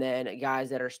drafted and then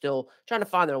guys that are still trying to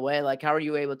find their way. Like how are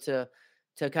you able to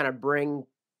kind of bring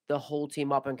the whole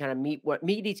team up and kind of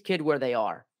meet each kid where they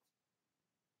are?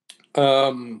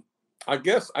 Um, I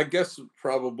guess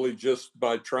probably just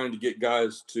by trying to get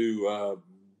guys to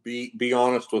be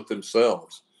honest with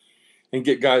themselves and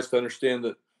get guys to understand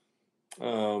that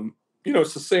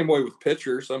it's the same way with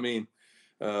pitchers. I mean,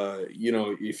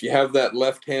 if you have that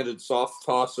left-handed soft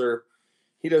tosser,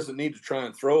 he doesn't need to try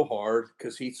and throw hard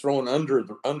because he's throwing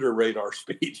under radar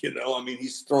speed. I mean,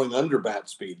 he's throwing under bat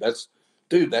speed. That's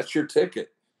your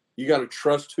ticket. You got to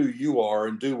trust who you are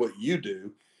and do what you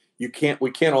do. We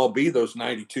can't all be those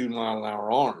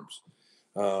 92-mile-an-hour arms.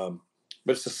 But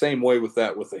it's the same way with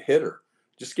that with a hitter.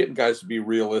 Just getting guys to be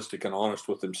realistic and honest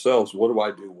with themselves. What do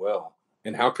I do well,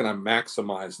 and how can I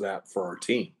maximize that for our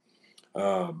team?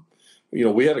 Um,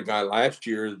 we had a guy last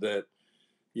year that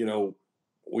you know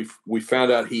we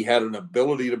found out he had an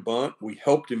ability to bunt. We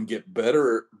helped him get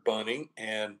better at bunting,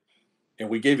 and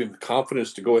we gave him the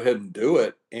confidence to go ahead and do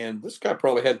it. And this guy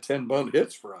probably had 10 bunt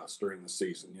hits for us during the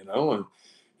season, and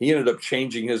he ended up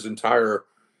changing his entire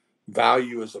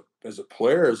value as a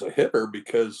player, as a hitter,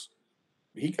 because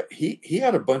he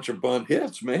had a bunch of bunt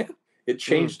hits, man. It Mm,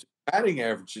 changed batting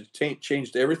average. It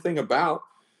changed everything about,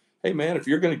 hey man, if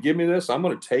you're going to give me this, I'm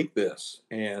going to take this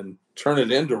and turn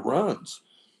it into runs.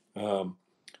 Um,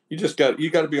 you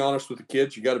got to be honest with the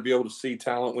kids. You got to be able to see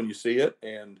talent when you see it,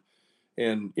 and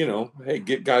hey,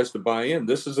 get guys to buy in.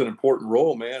 This is an important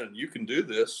role, man, and you can do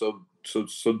this. So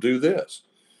do this.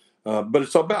 But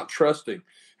it's about trusting.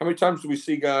 How many times do we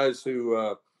see guys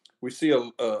who we see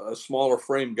a smaller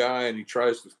frame guy and he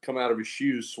tries to come out of his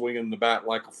shoes swinging the bat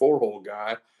like a 4 hole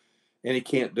guy, and he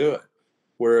can't do it.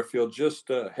 Where if you'll just,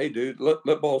 hey, dude,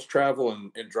 let balls travel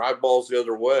and drive balls the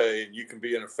other way, and you can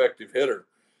be an effective hitter.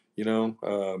 You know,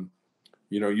 um,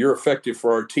 you're effective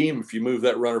for our team if you move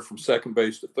that runner from second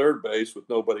base to third base with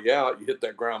nobody out. You hit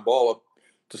that ground ball up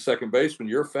to second baseman.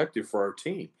 You're effective for our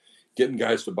team. Getting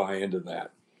guys to buy into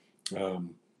that,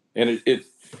 um, and it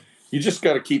you just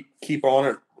got to keep on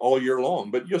it all year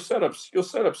long. But you'll set up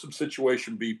some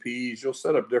situation BPs. You'll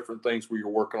set up different things where you're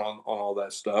working on all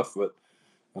that stuff. But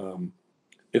um,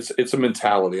 it's a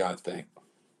mentality, I think.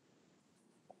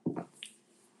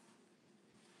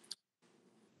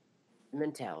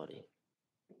 mentality.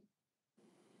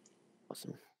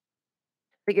 Awesome.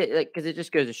 I think it like because it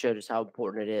just goes to show just how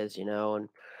important it is, and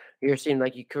you're seeing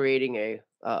like you creating a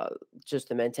just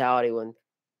the mentality when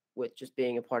with just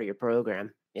being a part of your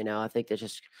program. I think that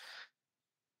just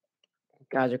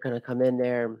guys are gonna come in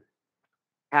there,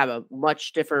 have a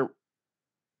much different,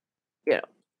 you know,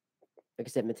 like I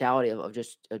said, mentality of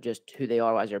just who they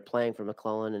are as they're playing for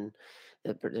McClellan and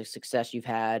the success you've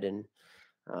had, and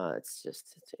it's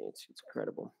just it's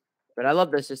incredible. But I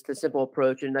love this, just the simple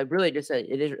approach, and I really just it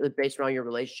is really based around your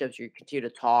relationships. You continue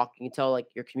to talk. You can tell like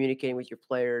you're communicating with your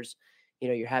players. You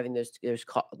know, you're having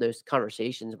those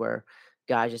conversations where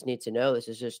guys just need to know this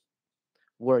is just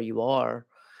where you are.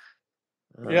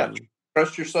 Yeah, Um,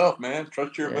 trust yourself, man.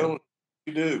 Trust your yeah, ability.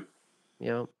 You do. you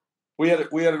know, We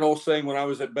had an old saying when I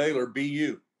was at Baylor, "Be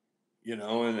you." You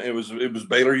know, and it was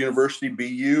Baylor University, be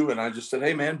you, and I just said,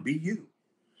 hey man, be you.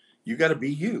 You got to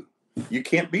be you. You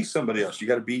can't be somebody else. You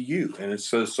got to be you, and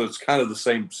so it's kind of the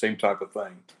same type of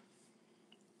thing.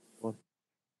 well,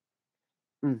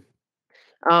 mm.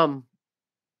 um,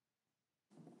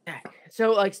 yeah.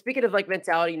 So like speaking of like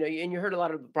mentality, and you heard a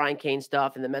lot of Brian Kane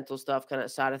stuff and the mental stuff kind of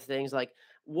side of things. Like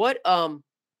what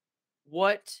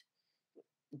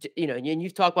and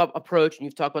you've talked about approach and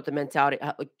you've talked about the mentality.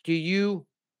 Like, do you,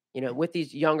 with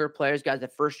these younger players, guys, the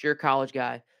first year college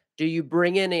guy, do you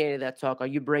bring in any of that talk? Are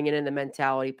you bringing in the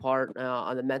mentality part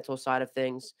on the mental side of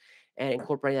things and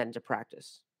incorporating that into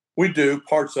practice? We do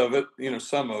parts of it,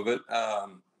 some of it.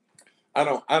 I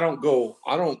don't go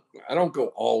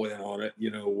all in on it.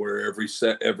 Where every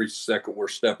second we're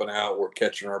stepping out, we're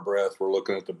catching our breath, we're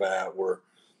looking at the bat,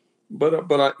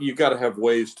 you got to have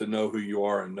ways to know who you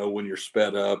are and know when you're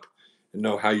sped up and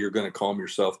know how you're going to calm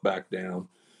yourself back down.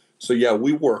 So yeah,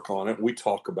 we work on it. We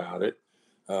talk about it,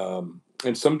 and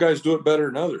some guys do it better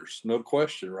than others, no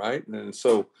question, right? And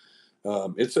so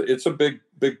it's a big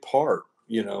part,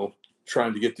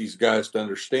 trying to get these guys to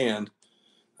understand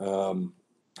um,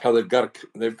 how they've got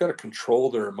to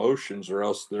control their emotions, or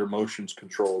else their emotions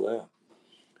control them.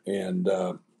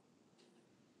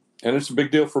 And it's a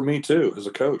big deal for me too as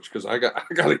a coach, because I got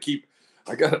to keep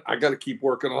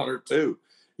working on it too.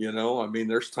 I mean,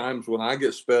 there's times when I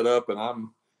get sped up and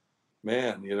I'm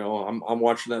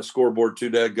watching that scoreboard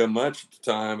too dadgum much at the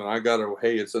time, and I got to,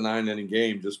 hey, it's a 9 inning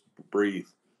game, just breathe,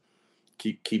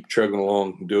 keep chugging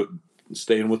along, do it,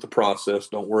 staying with the process.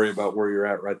 Don't worry about where you're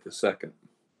at right this second.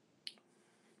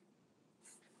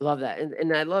 Love that,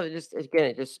 and I love it. Just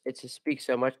again, it just speaks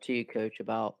so much to you, coach.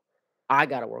 About I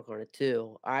got to work on it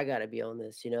too. I got to be on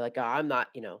this. Like I'm not.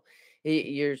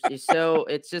 You're so.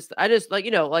 It's just I just like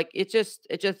like it just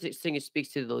this thing. It speaks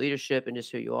to the leadership and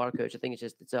just who you are, coach. I think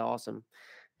it's awesome.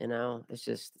 It's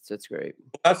just it's great.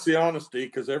 That's the honesty,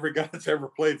 because every guy that's ever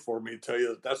played for me tell you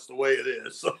that that's the way it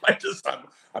is. So I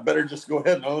better just go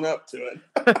ahead and own up to it.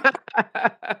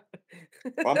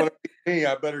 If I'm going to be me,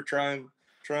 I better try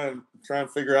and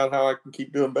figure out how I can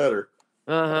keep doing better.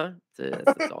 Uh-huh.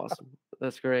 That's awesome.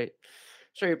 That's great.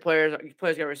 Sure, your players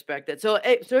gotta respect that. So,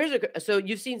 hey, so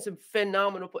you've seen some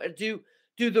phenomenal do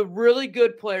the really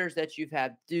good players that you've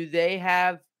had, do they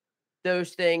have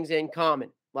those things in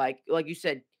common? Like you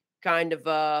said, kind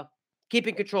of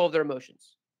keeping control of their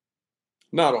emotions.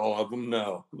 Not all of them,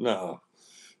 no, no.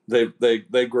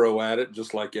 They grow at it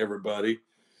just like everybody.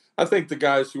 I think the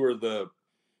guys who are that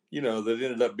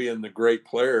ended up being the great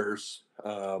players,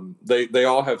 they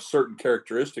all have certain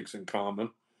characteristics in common.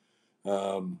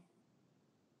 Um,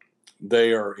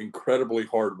 they are incredibly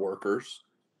hard workers.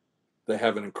 They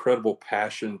have an incredible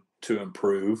passion to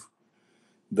improve.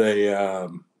 They,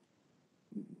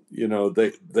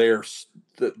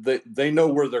 they know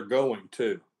where they're going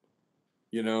too.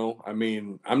 I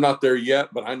mean, I'm not there yet,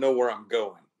 but I know where I'm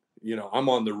going. I'm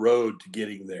on the road to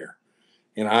getting there,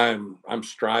 and I'm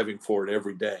striving for it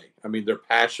every day. I mean, their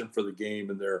passion for the game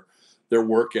and their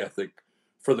work ethic,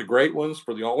 for the great ones,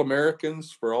 for the All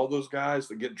Americans, for all those guys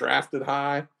that get drafted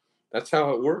high. That's how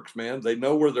it works, man. They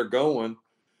know where they're going.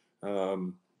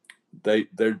 Um,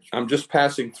 I'm just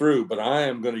passing through, but I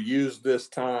am going to use this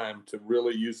time to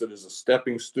really use it as a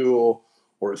stepping stool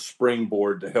or a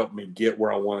springboard to help me get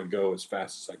where I want to go as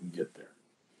fast as I can get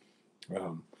there.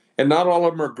 And not all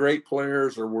of them are great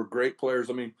players or were great players.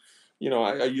 I mean,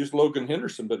 I used Logan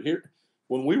Henderson, but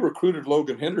when we recruited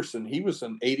Logan Henderson, he was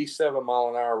an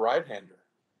 87-mile-an-hour right-hander.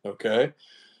 Okay.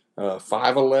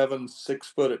 5'11", 6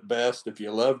 foot at best. If you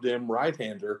loved him,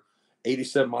 right-hander,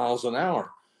 87 miles an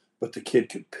hour. But the kid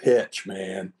could pitch,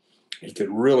 man. He could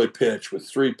really pitch with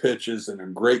 3 pitches, and a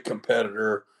great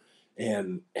competitor,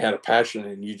 and had a passion.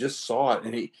 And you just saw it.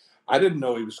 And I didn't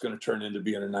know he was going to turn into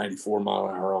being a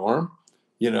 94-mile-an-hour arm,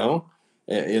 you know,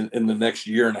 in the next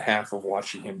year and a half of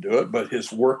watching him do it. But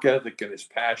his work ethic and his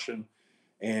passion,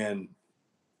 and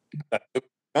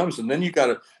comes, and then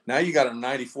now you got a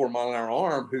 94-mile-an-hour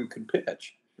arm who can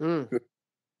pitch, Mm.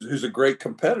 who's a great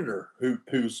competitor,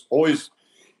 who's always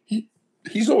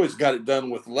he's always got it done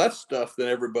with less stuff than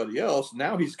everybody else.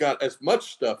 Now he's got as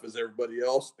much stuff as everybody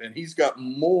else, and he's got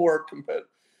more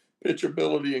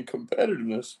pitchability and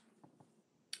competitiveness.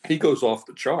 He goes off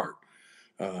the chart.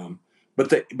 Um,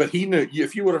 but he knew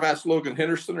if you would have asked Logan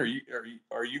Henderson, are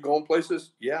you going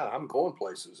places? Yeah, I'm going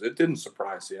places. It didn't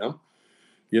surprise him,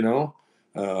 you know.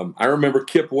 I remember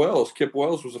Kip Wells. Kip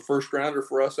Wells was a first rounder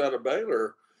for us out of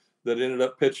Baylor that ended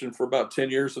up pitching for about 10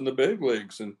 years in the big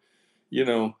leagues. And, you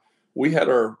know, we had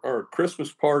our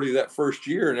Christmas party that first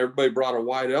year, and everybody brought a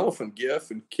white elephant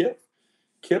gift, and Kip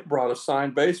brought a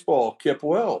signed baseball, Kip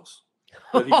Wells,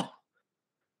 that he,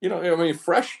 I mean,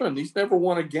 freshman, he's never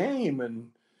won a game, and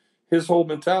his whole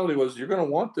mentality was, "You're going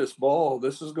to want this ball.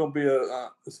 This is going to be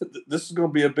this is going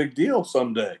to be a big deal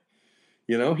someday."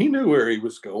 He knew where he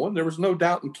was going. There was no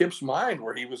doubt in Kip's mind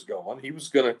where he was going. He was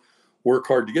going to work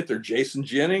hard to get there. Jason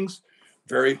Jennings,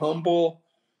 very humble.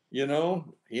 He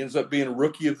ends up being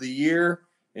Rookie of the Year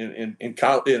in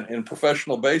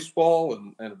professional baseball,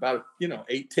 and about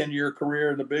 8-10 year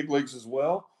career in the big leagues as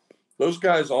well. Those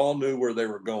guys all knew where they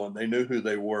were going. They knew who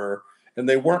they were, and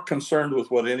they weren't concerned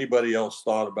with what anybody else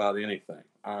thought about anything.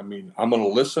 I mean, I'm going to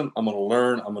listen. I'm going to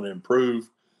learn. I'm going to improve.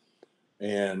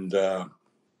 And,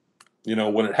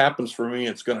 when it happens for me,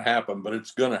 it's going to happen, but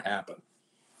it's going to happen.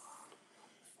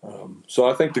 So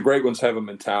I think the great ones have a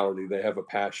mentality. They have a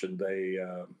passion.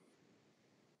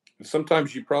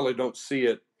 Sometimes you probably don't see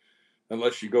it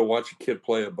unless you go watch a kid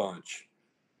play a bunch.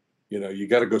 You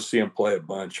got to go see him play a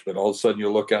bunch, but all of a sudden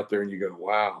you look out there and you go,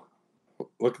 wow,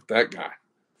 look at that guy.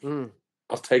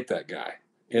 I'll take that guy.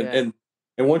 And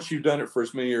once you've done it for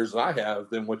as many years as I have,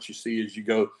 then what you see is you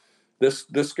go,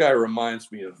 this guy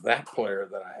reminds me of that player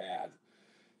that I had.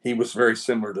 He was very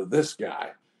similar to this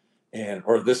guy,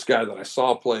 or this guy that I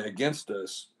saw play against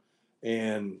us.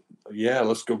 And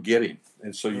let's go get him.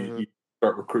 And so you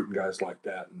start recruiting guys like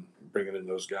that and bringing in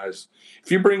those guys.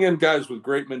 If you bring in guys with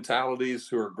great mentalities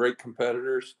who are great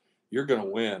competitors, you're going to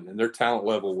win, and their talent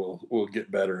level will get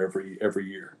better every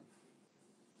year.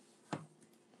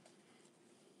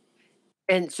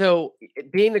 And so,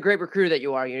 being the great recruiter that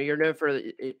you are, you're known for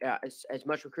as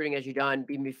much recruiting as you've done,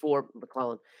 even before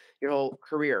McClellan, your whole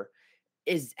career.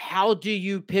 How do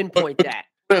you pinpoint that?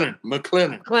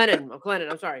 McClennon.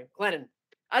 I'm sorry, Clennon.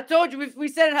 I told you we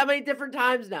said it how many different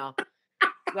times now.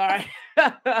 Sorry.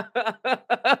 I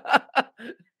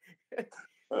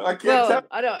can't tell.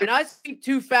 I know, and I speak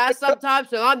too fast sometimes,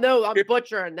 so I know I'm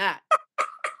butchering that.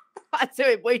 I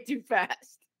say it way too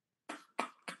fast.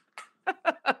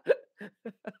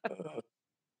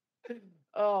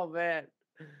 Oh man,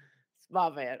 it's my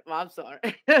bad. I'm sorry.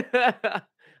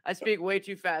 I speak way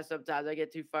too fast sometimes. I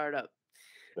get too fired up.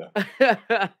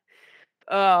 Yeah.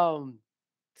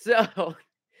 So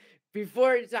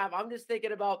before your time, I'm just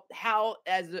thinking about how,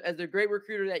 as a great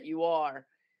recruiter that you are,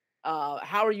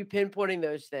 how are you pinpointing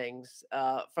those things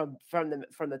from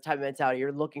the type of mentality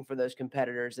you're looking for, those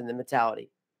competitors and the mentality?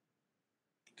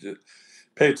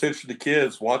 Pay attention to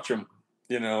kids. Watch them.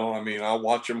 I'll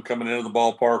watch them coming into the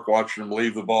ballpark, watching them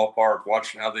leave the ballpark,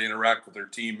 watching how they interact with their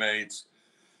teammates,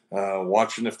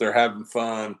 watching if they're having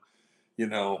fun.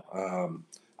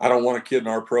 I don't want a kid in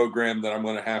our program that I'm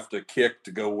going to have to kick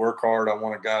to go work hard. I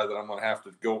want a guy that I'm going to have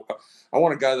to go. I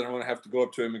want a guy that I'm going to have to go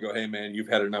up to him and go, "Hey, man, you've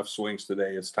had enough swings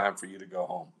today. It's time for you to go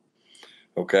home.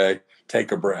 Okay,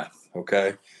 take a breath.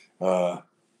 Okay."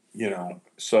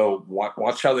 So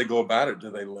watch how they go about it. Do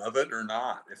they love it or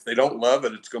not? If they don't love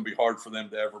it, it's going to be hard for them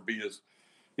to ever be as,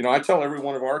 I tell every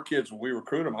one of our kids when we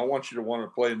recruit them, I want you to want to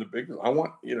play in the big leagues. I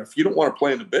want, if you don't want to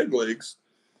play in the big leagues,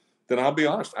 then I'll be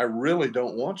honest, I really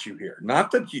don't want you here.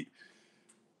 Not that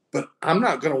but I'm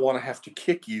not going to want to have to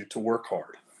kick you to work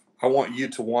hard. I want you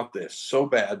to want this so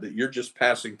bad that you're just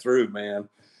passing through, man.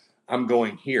 I'm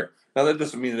going here. Now, that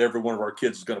doesn't mean that every one of our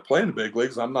kids is going to play in the big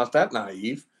leagues. I'm not that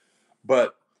naive,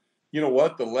 but you know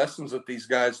what? The lessons that these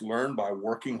guys learn by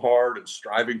working hard and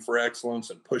striving for excellence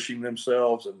and pushing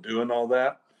themselves and doing all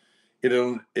that,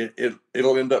 it'll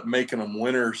end up making them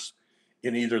winners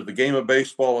in either the game of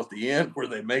baseball at the end, where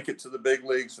they make it to the big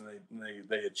leagues and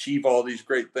they achieve all these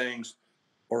great things,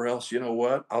 or else, you know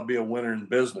what? I'll be a winner in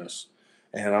business,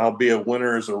 and I'll be a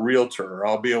winner as a realtor, or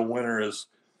I'll be a winner as,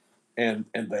 and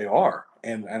they are,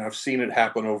 and I've seen it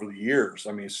happen over the years.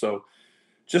 I mean, so.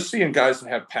 Just seeing guys that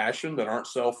have passion, that aren't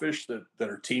selfish, that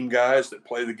are team guys, that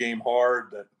play the game hard,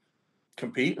 that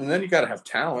compete. And then you got to have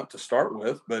talent to start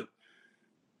with. But,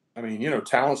 I mean,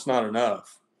 talent's not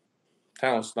enough.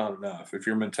 Talent's not enough. If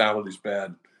your mentality's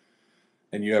bad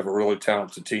and you have a really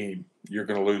talented team, you're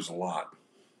going to lose a lot.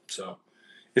 So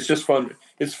it's just fun.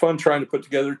 It's fun trying to put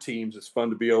together teams. It's fun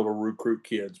to be able to recruit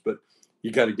kids. But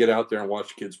you got to get out there and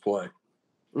watch kids play.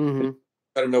 Mm-hmm. You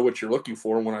got to know what you're looking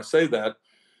for. And when I say that,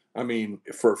 I mean,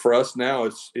 for us now,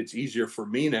 it's easier for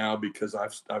me now because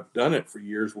I've done it for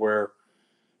years where,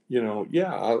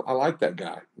 yeah, I like that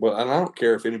guy. Well, and I don't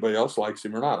care if anybody else likes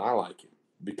him or not. I like him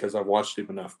because I've watched him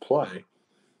enough play.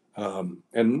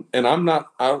 And I'm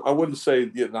not. I wouldn't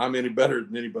say I'm any better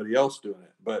than anybody else doing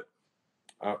it, but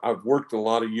I've worked a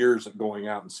lot of years at going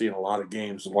out and seeing a lot of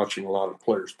games and watching a lot of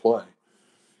players play,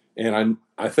 and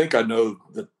I think I know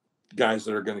the guys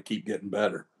that are going to keep getting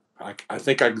better. I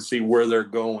think I can see where they're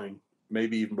going,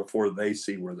 maybe even before they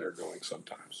see where they're going.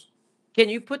 Sometimes. Can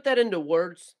you put that into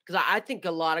words? Because I think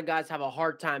a lot of guys have a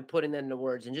hard time putting that into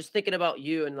words. And just thinking about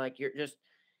you and like you're just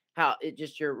how it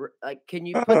just your like, can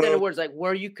you put that into Uh, words like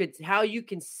where you could how you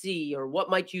can see or what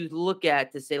might you look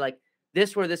at to say like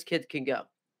this where this kid can go?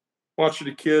 Watching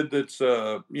a kid that's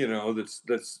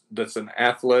that's an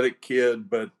athletic kid,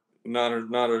 but not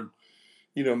a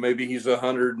maybe he's a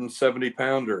 170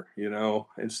 pounder,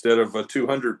 instead of a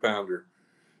 200 pounder.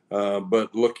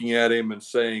 But looking at him and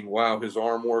saying, wow, his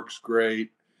arm works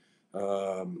great.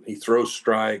 He throws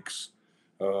strikes,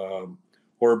 um,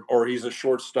 or he's a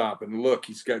shortstop, and look,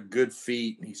 he's got good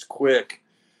feet and he's quick,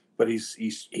 but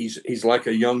he's like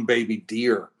a young baby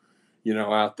deer,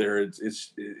 out there.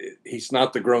 He's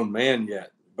not the grown man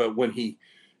yet, but when he,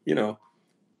 you know,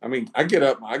 I mean, I get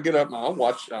up, and I'll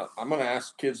watch. I'm going to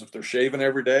ask kids if they're shaving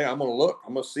every day. I'm going to look.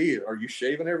 I'm going to see, are you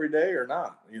shaving every day or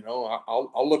not?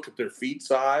 I'll look at their feet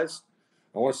size.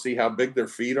 I want to see how big their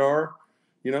feet are.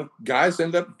 Guys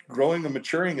end up growing and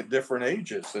maturing at different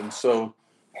ages, and so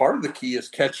part of the key is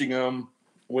catching them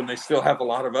when they still have a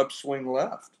lot of upswing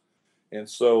left. And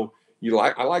so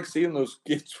I like seeing those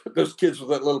kids with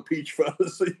that little peach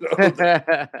fuzz.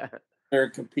 They're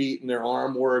compete and their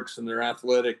arm works and they're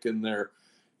athletic and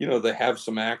they have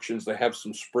some actions, they have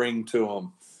some spring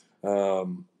to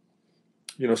them,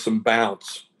 some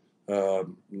bounce.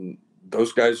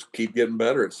 Those guys keep getting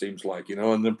better. It seems like,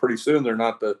 and then pretty soon they're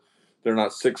not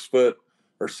 6 foot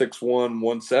or 6'1",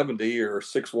 170 or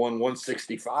 6'1",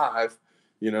 165.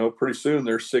 Pretty soon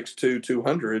they're 6'2",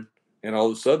 200, and all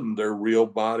of a sudden they're real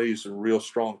bodies and real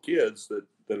strong kids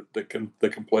that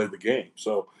can play the game.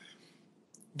 So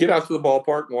get out to the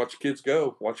ballpark and watch kids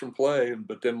go, watch them play,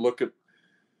 but then look at,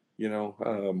 you know,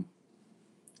 um,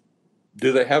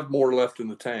 do they have more left in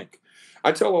the tank?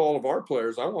 I tell all of our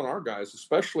players, I want our guys,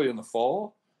 especially in the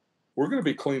fall, we're going to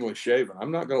be cleanly shaven.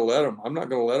 I'm not going to let them. I'm not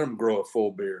going to let them grow a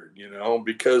full beard,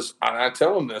 because I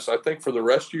tell them this. I think for the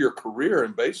rest of your career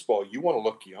in baseball, you want to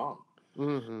look young.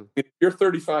 Hmm. If you're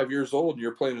 35 years old and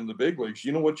you're playing in the big leagues,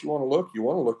 you know what you want to look? You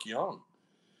want to look young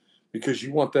because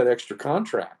you want that extra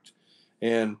contract.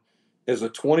 And as a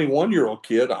 21-year-old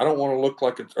kid, I don't want to look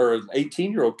like or an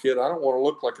 18-year-old kid, I don't want to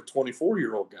look like a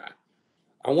 24-year-old guy.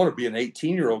 I want to be an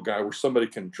 18-year-old guy where somebody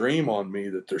can dream on me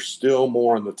that there's still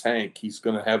more in the tank. He's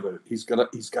got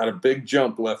a big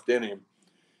jump left in him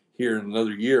here in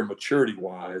another year, maturity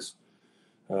wise.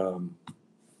 Um,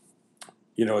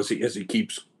 as he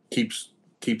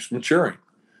keeps maturing.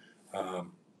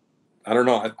 Um, I don't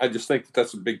know. I just think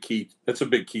that's a big key. That's a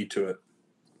big key to it.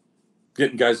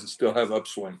 Getting guys that still have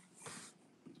upswing.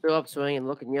 Still upswing and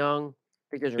looking young. I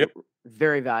think those are Yep.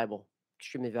 very valuable,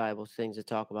 extremely valuable things to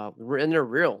talk about. And they're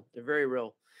real. They're very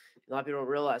real. A lot of people don't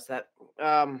realize that.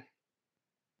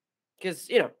 Because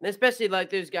especially like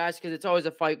those guys, because it's always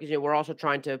a fight. Because we're also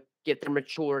trying to get their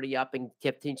maturity up and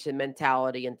teach them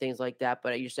mentality and things like that.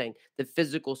 But you're saying the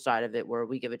physical side of it, where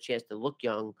we give a chance to look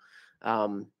young,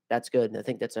 that's good. And I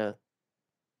think that's a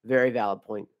very valid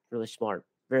point. Really smart.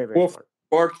 Very very Well, smart.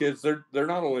 for our kids, they're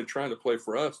not only trying to play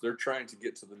for us, they're trying to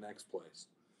get to the next place.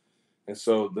 And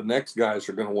so the next guys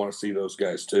are going to want to see those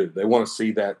guys too. They want to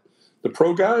see that the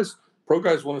pro guys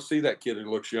want to see that kid who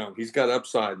looks young. He's got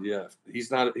upside. Yeah,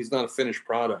 he's not a finished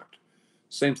product.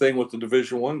 Same thing with the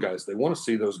Division I guys. They want to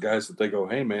see those guys that they go,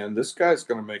 hey man, this guy's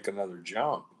going to make another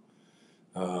jump.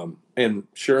 And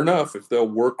sure enough, if they'll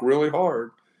work really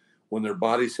hard, when their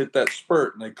bodies hit that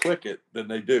spurt and they click it, then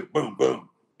they do boom, boom,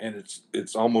 and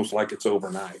it's almost like it's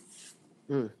overnight.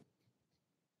 Hmm.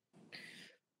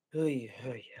 Oy,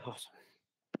 oy, awesome.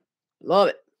 Love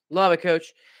it. Love it,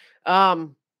 coach.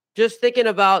 Um, just thinking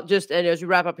about and as we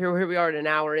wrap up here we are at an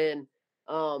hour in.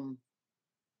 Um,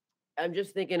 I'm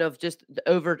just thinking of just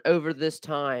over this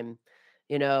time.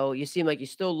 You seem like you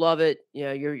still love it.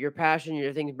 Your passion,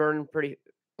 your thing's burning pretty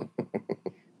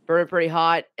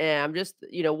hot. And I'm just,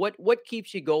 what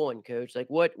keeps you going, coach? Like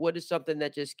what is something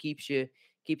that just keeps you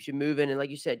moving? And like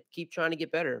you said, keep trying to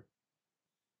get better.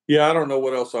 Yeah, I don't know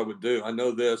what else I would do. I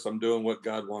know this. I'm doing what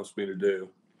God wants me to do.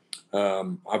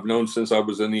 I've known since I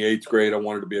was in the 8th grade I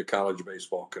wanted to be a college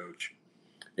baseball coach,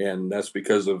 and that's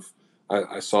because of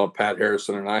I saw Pat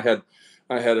Harrison, and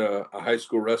I had a high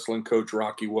school wrestling coach,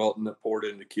 Rocky Welton, that poured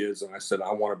into kids, and I said,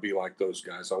 I want to be like those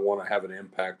guys. I want to have an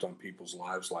impact on people's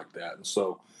lives like that. And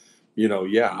so,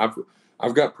 yeah,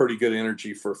 I've got pretty good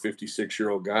energy for a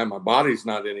 56-year-old guy. My body's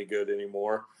not any good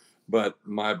anymore, but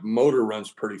my motor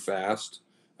runs pretty fast.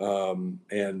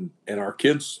 And our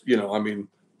kids, I mean,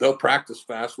 they'll practice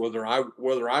fast whether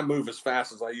I move as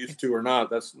fast as I used to or not.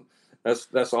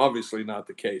 That's obviously not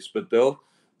the case, but they'll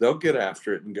get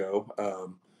after it and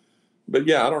go. But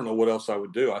yeah, I don't know what else I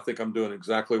would do. I think I'm doing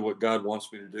exactly what God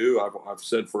wants me to do. I've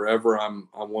said forever I'm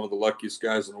one of the luckiest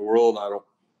guys in the world.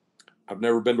 I've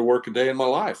never been to work a day in my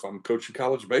life. I'm coaching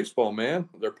college baseball, man.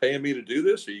 They're paying me to do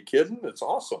this. Are you kidding? It's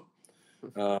awesome.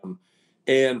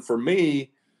 And for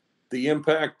me, the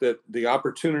impact that the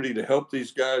opportunity to help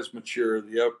these guys mature,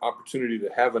 the opportunity to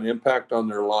have an impact on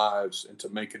their lives and to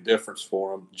make a difference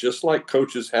for them, just like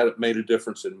coaches had it made a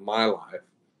difference in my life.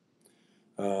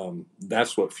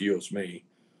 That's what fuels me.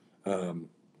 I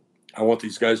want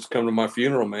these guys to come to my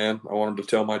funeral, man. I want them to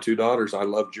tell my two daughters, I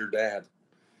loved your dad.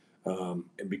 And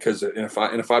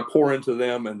if I pour into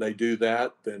them and they do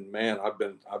that, then man, I've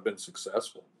been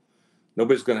successful.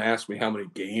 Nobody's going to ask me how many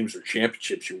games or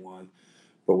championships you won,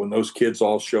 but when those kids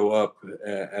all show up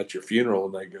at your funeral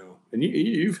and they go, and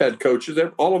you've had coaches,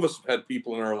 all of us have had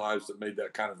people in our lives that made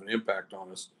that kind of an impact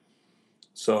on us.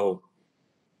 So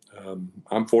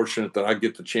I'm fortunate that I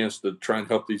get the chance to try and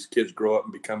help these kids grow up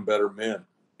and become better men.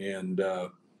 And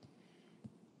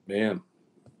man,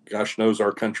 gosh knows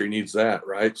our country needs that,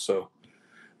 right? So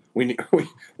we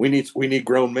need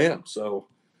grown men. So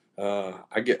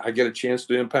I get a chance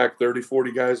to impact 30,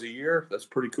 40 guys a year. That's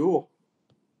pretty cool.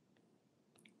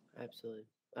 Absolutely.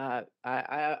 I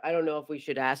don't know if we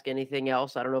should ask anything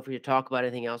else. I don't know if we should talk about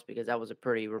anything else because that was a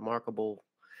pretty remarkable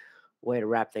way to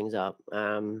wrap things up.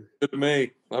 Good to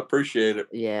me. I appreciate it.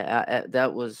 Yeah,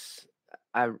 that was.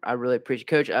 I really appreciate,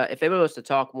 Coach. If anybody wants to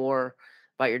talk more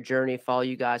about your journey, follow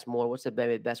you guys more, what's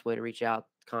the best way to reach out,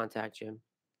 contact you?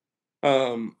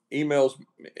 Emails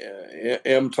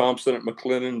mthompson at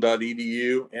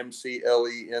mclennan.edu,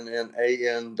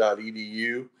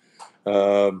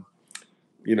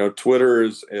 mclennan.edu. Twitter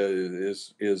is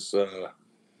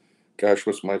gosh,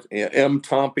 what's my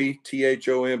mtompy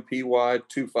THOMPY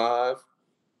 25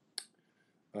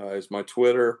 is my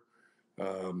Twitter.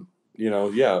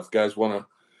 If guys want to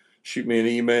shoot me an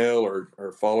email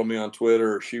or follow me on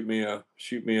Twitter or shoot me a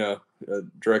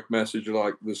direct message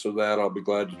like this or that, I'll be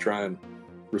glad to try and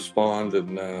respond.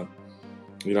 And I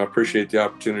appreciate the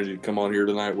opportunity to come on here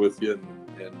tonight with you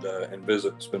and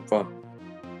visit. It's been fun.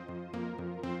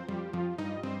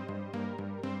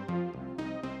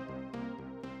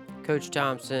 Coach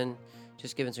Thompson,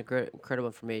 just giving some incredible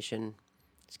information.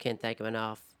 Just can't thank him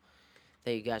enough.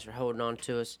 Thank you guys for holding on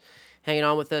to us, hanging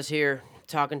on with us here,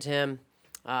 talking to him.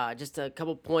 Just a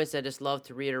couple points I just love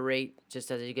to reiterate,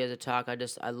 just as you guys talk. I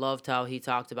loved how he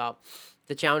talked about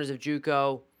the challenges of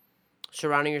JUCO,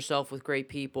 surrounding yourself with great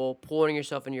people, pouring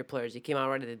yourself into your players. He came out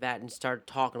right at the bat and started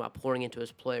talking about pouring into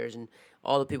his players, and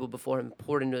all the people before him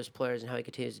poured into his players and how he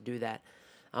continues to do that.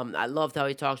 I loved how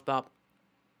he talks about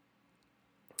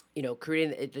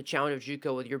creating the challenge of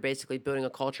JUCO with you're basically building a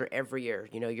culture every year.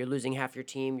 You're losing half your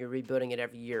team, you're rebuilding it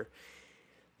every year.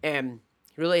 And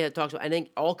he really talks about, I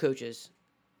think all coaches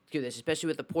do this, especially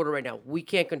with the portal right now. We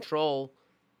can't control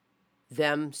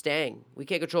them staying. We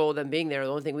can't control them being there.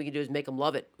 The only thing we can do is make them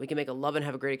love it. We can make them love it and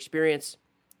have a great experience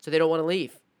so they don't want to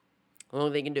leave. The only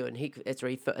thing they can do. And that's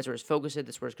where his focus is.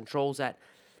 That's where his control's at.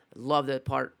 I love that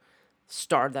part.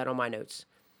 Starred that on my notes.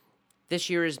 This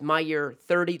year is my year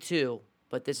 32.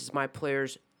 But this is my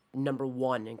player's number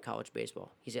one in college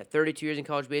baseball. He's got 32 years in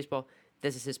college baseball.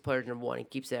 This is his player's number one. He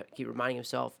keep reminding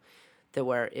himself that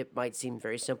where it might seem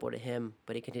very simple to him,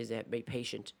 but he continues to be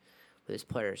patient with his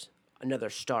players. Another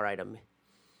star item.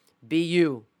 Be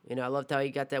you. I loved how he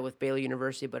got that with Baylor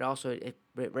University, but also it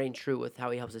reigned true with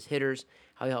how he helps his hitters,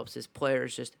 how he helps his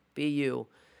players. Just be you,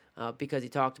 because he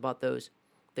talked about the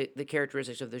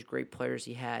characteristics of those great players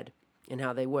he had. And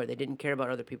how they were. They didn't care about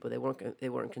other people. They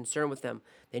weren't concerned with them.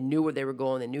 They knew where they were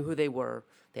going. They knew who they were.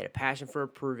 They had a passion for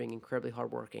improving, incredibly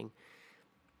hardworking.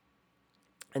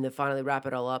 And then finally wrap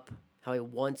it all up, how he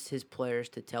wants his players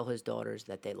to tell his daughters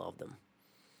that they love them.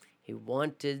 He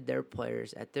wanted their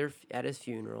players at his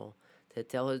funeral to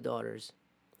tell his daughters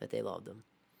that they loved them.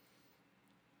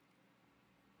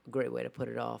 A great way to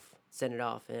send it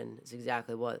off, and it's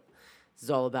exactly what this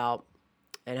is all about,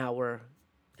 and how we're,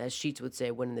 as Sheets would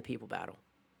say, winning the people battle.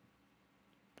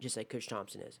 Just like Coach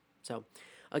Thompson is. So,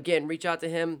 again, reach out to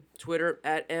him. Twitter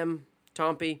at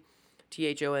mtompy,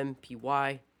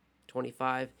 THOMPY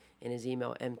 25, and his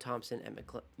email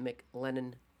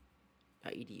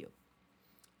mthompson@mclennan.edu.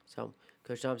 So,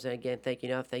 Coach Thompson, again, thank you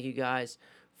enough. Thank you guys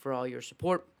for all your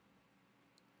support.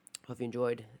 Hope you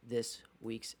enjoyed this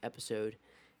week's episode,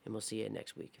 and we'll see you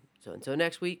next week. So until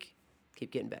next week,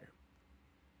 keep getting better.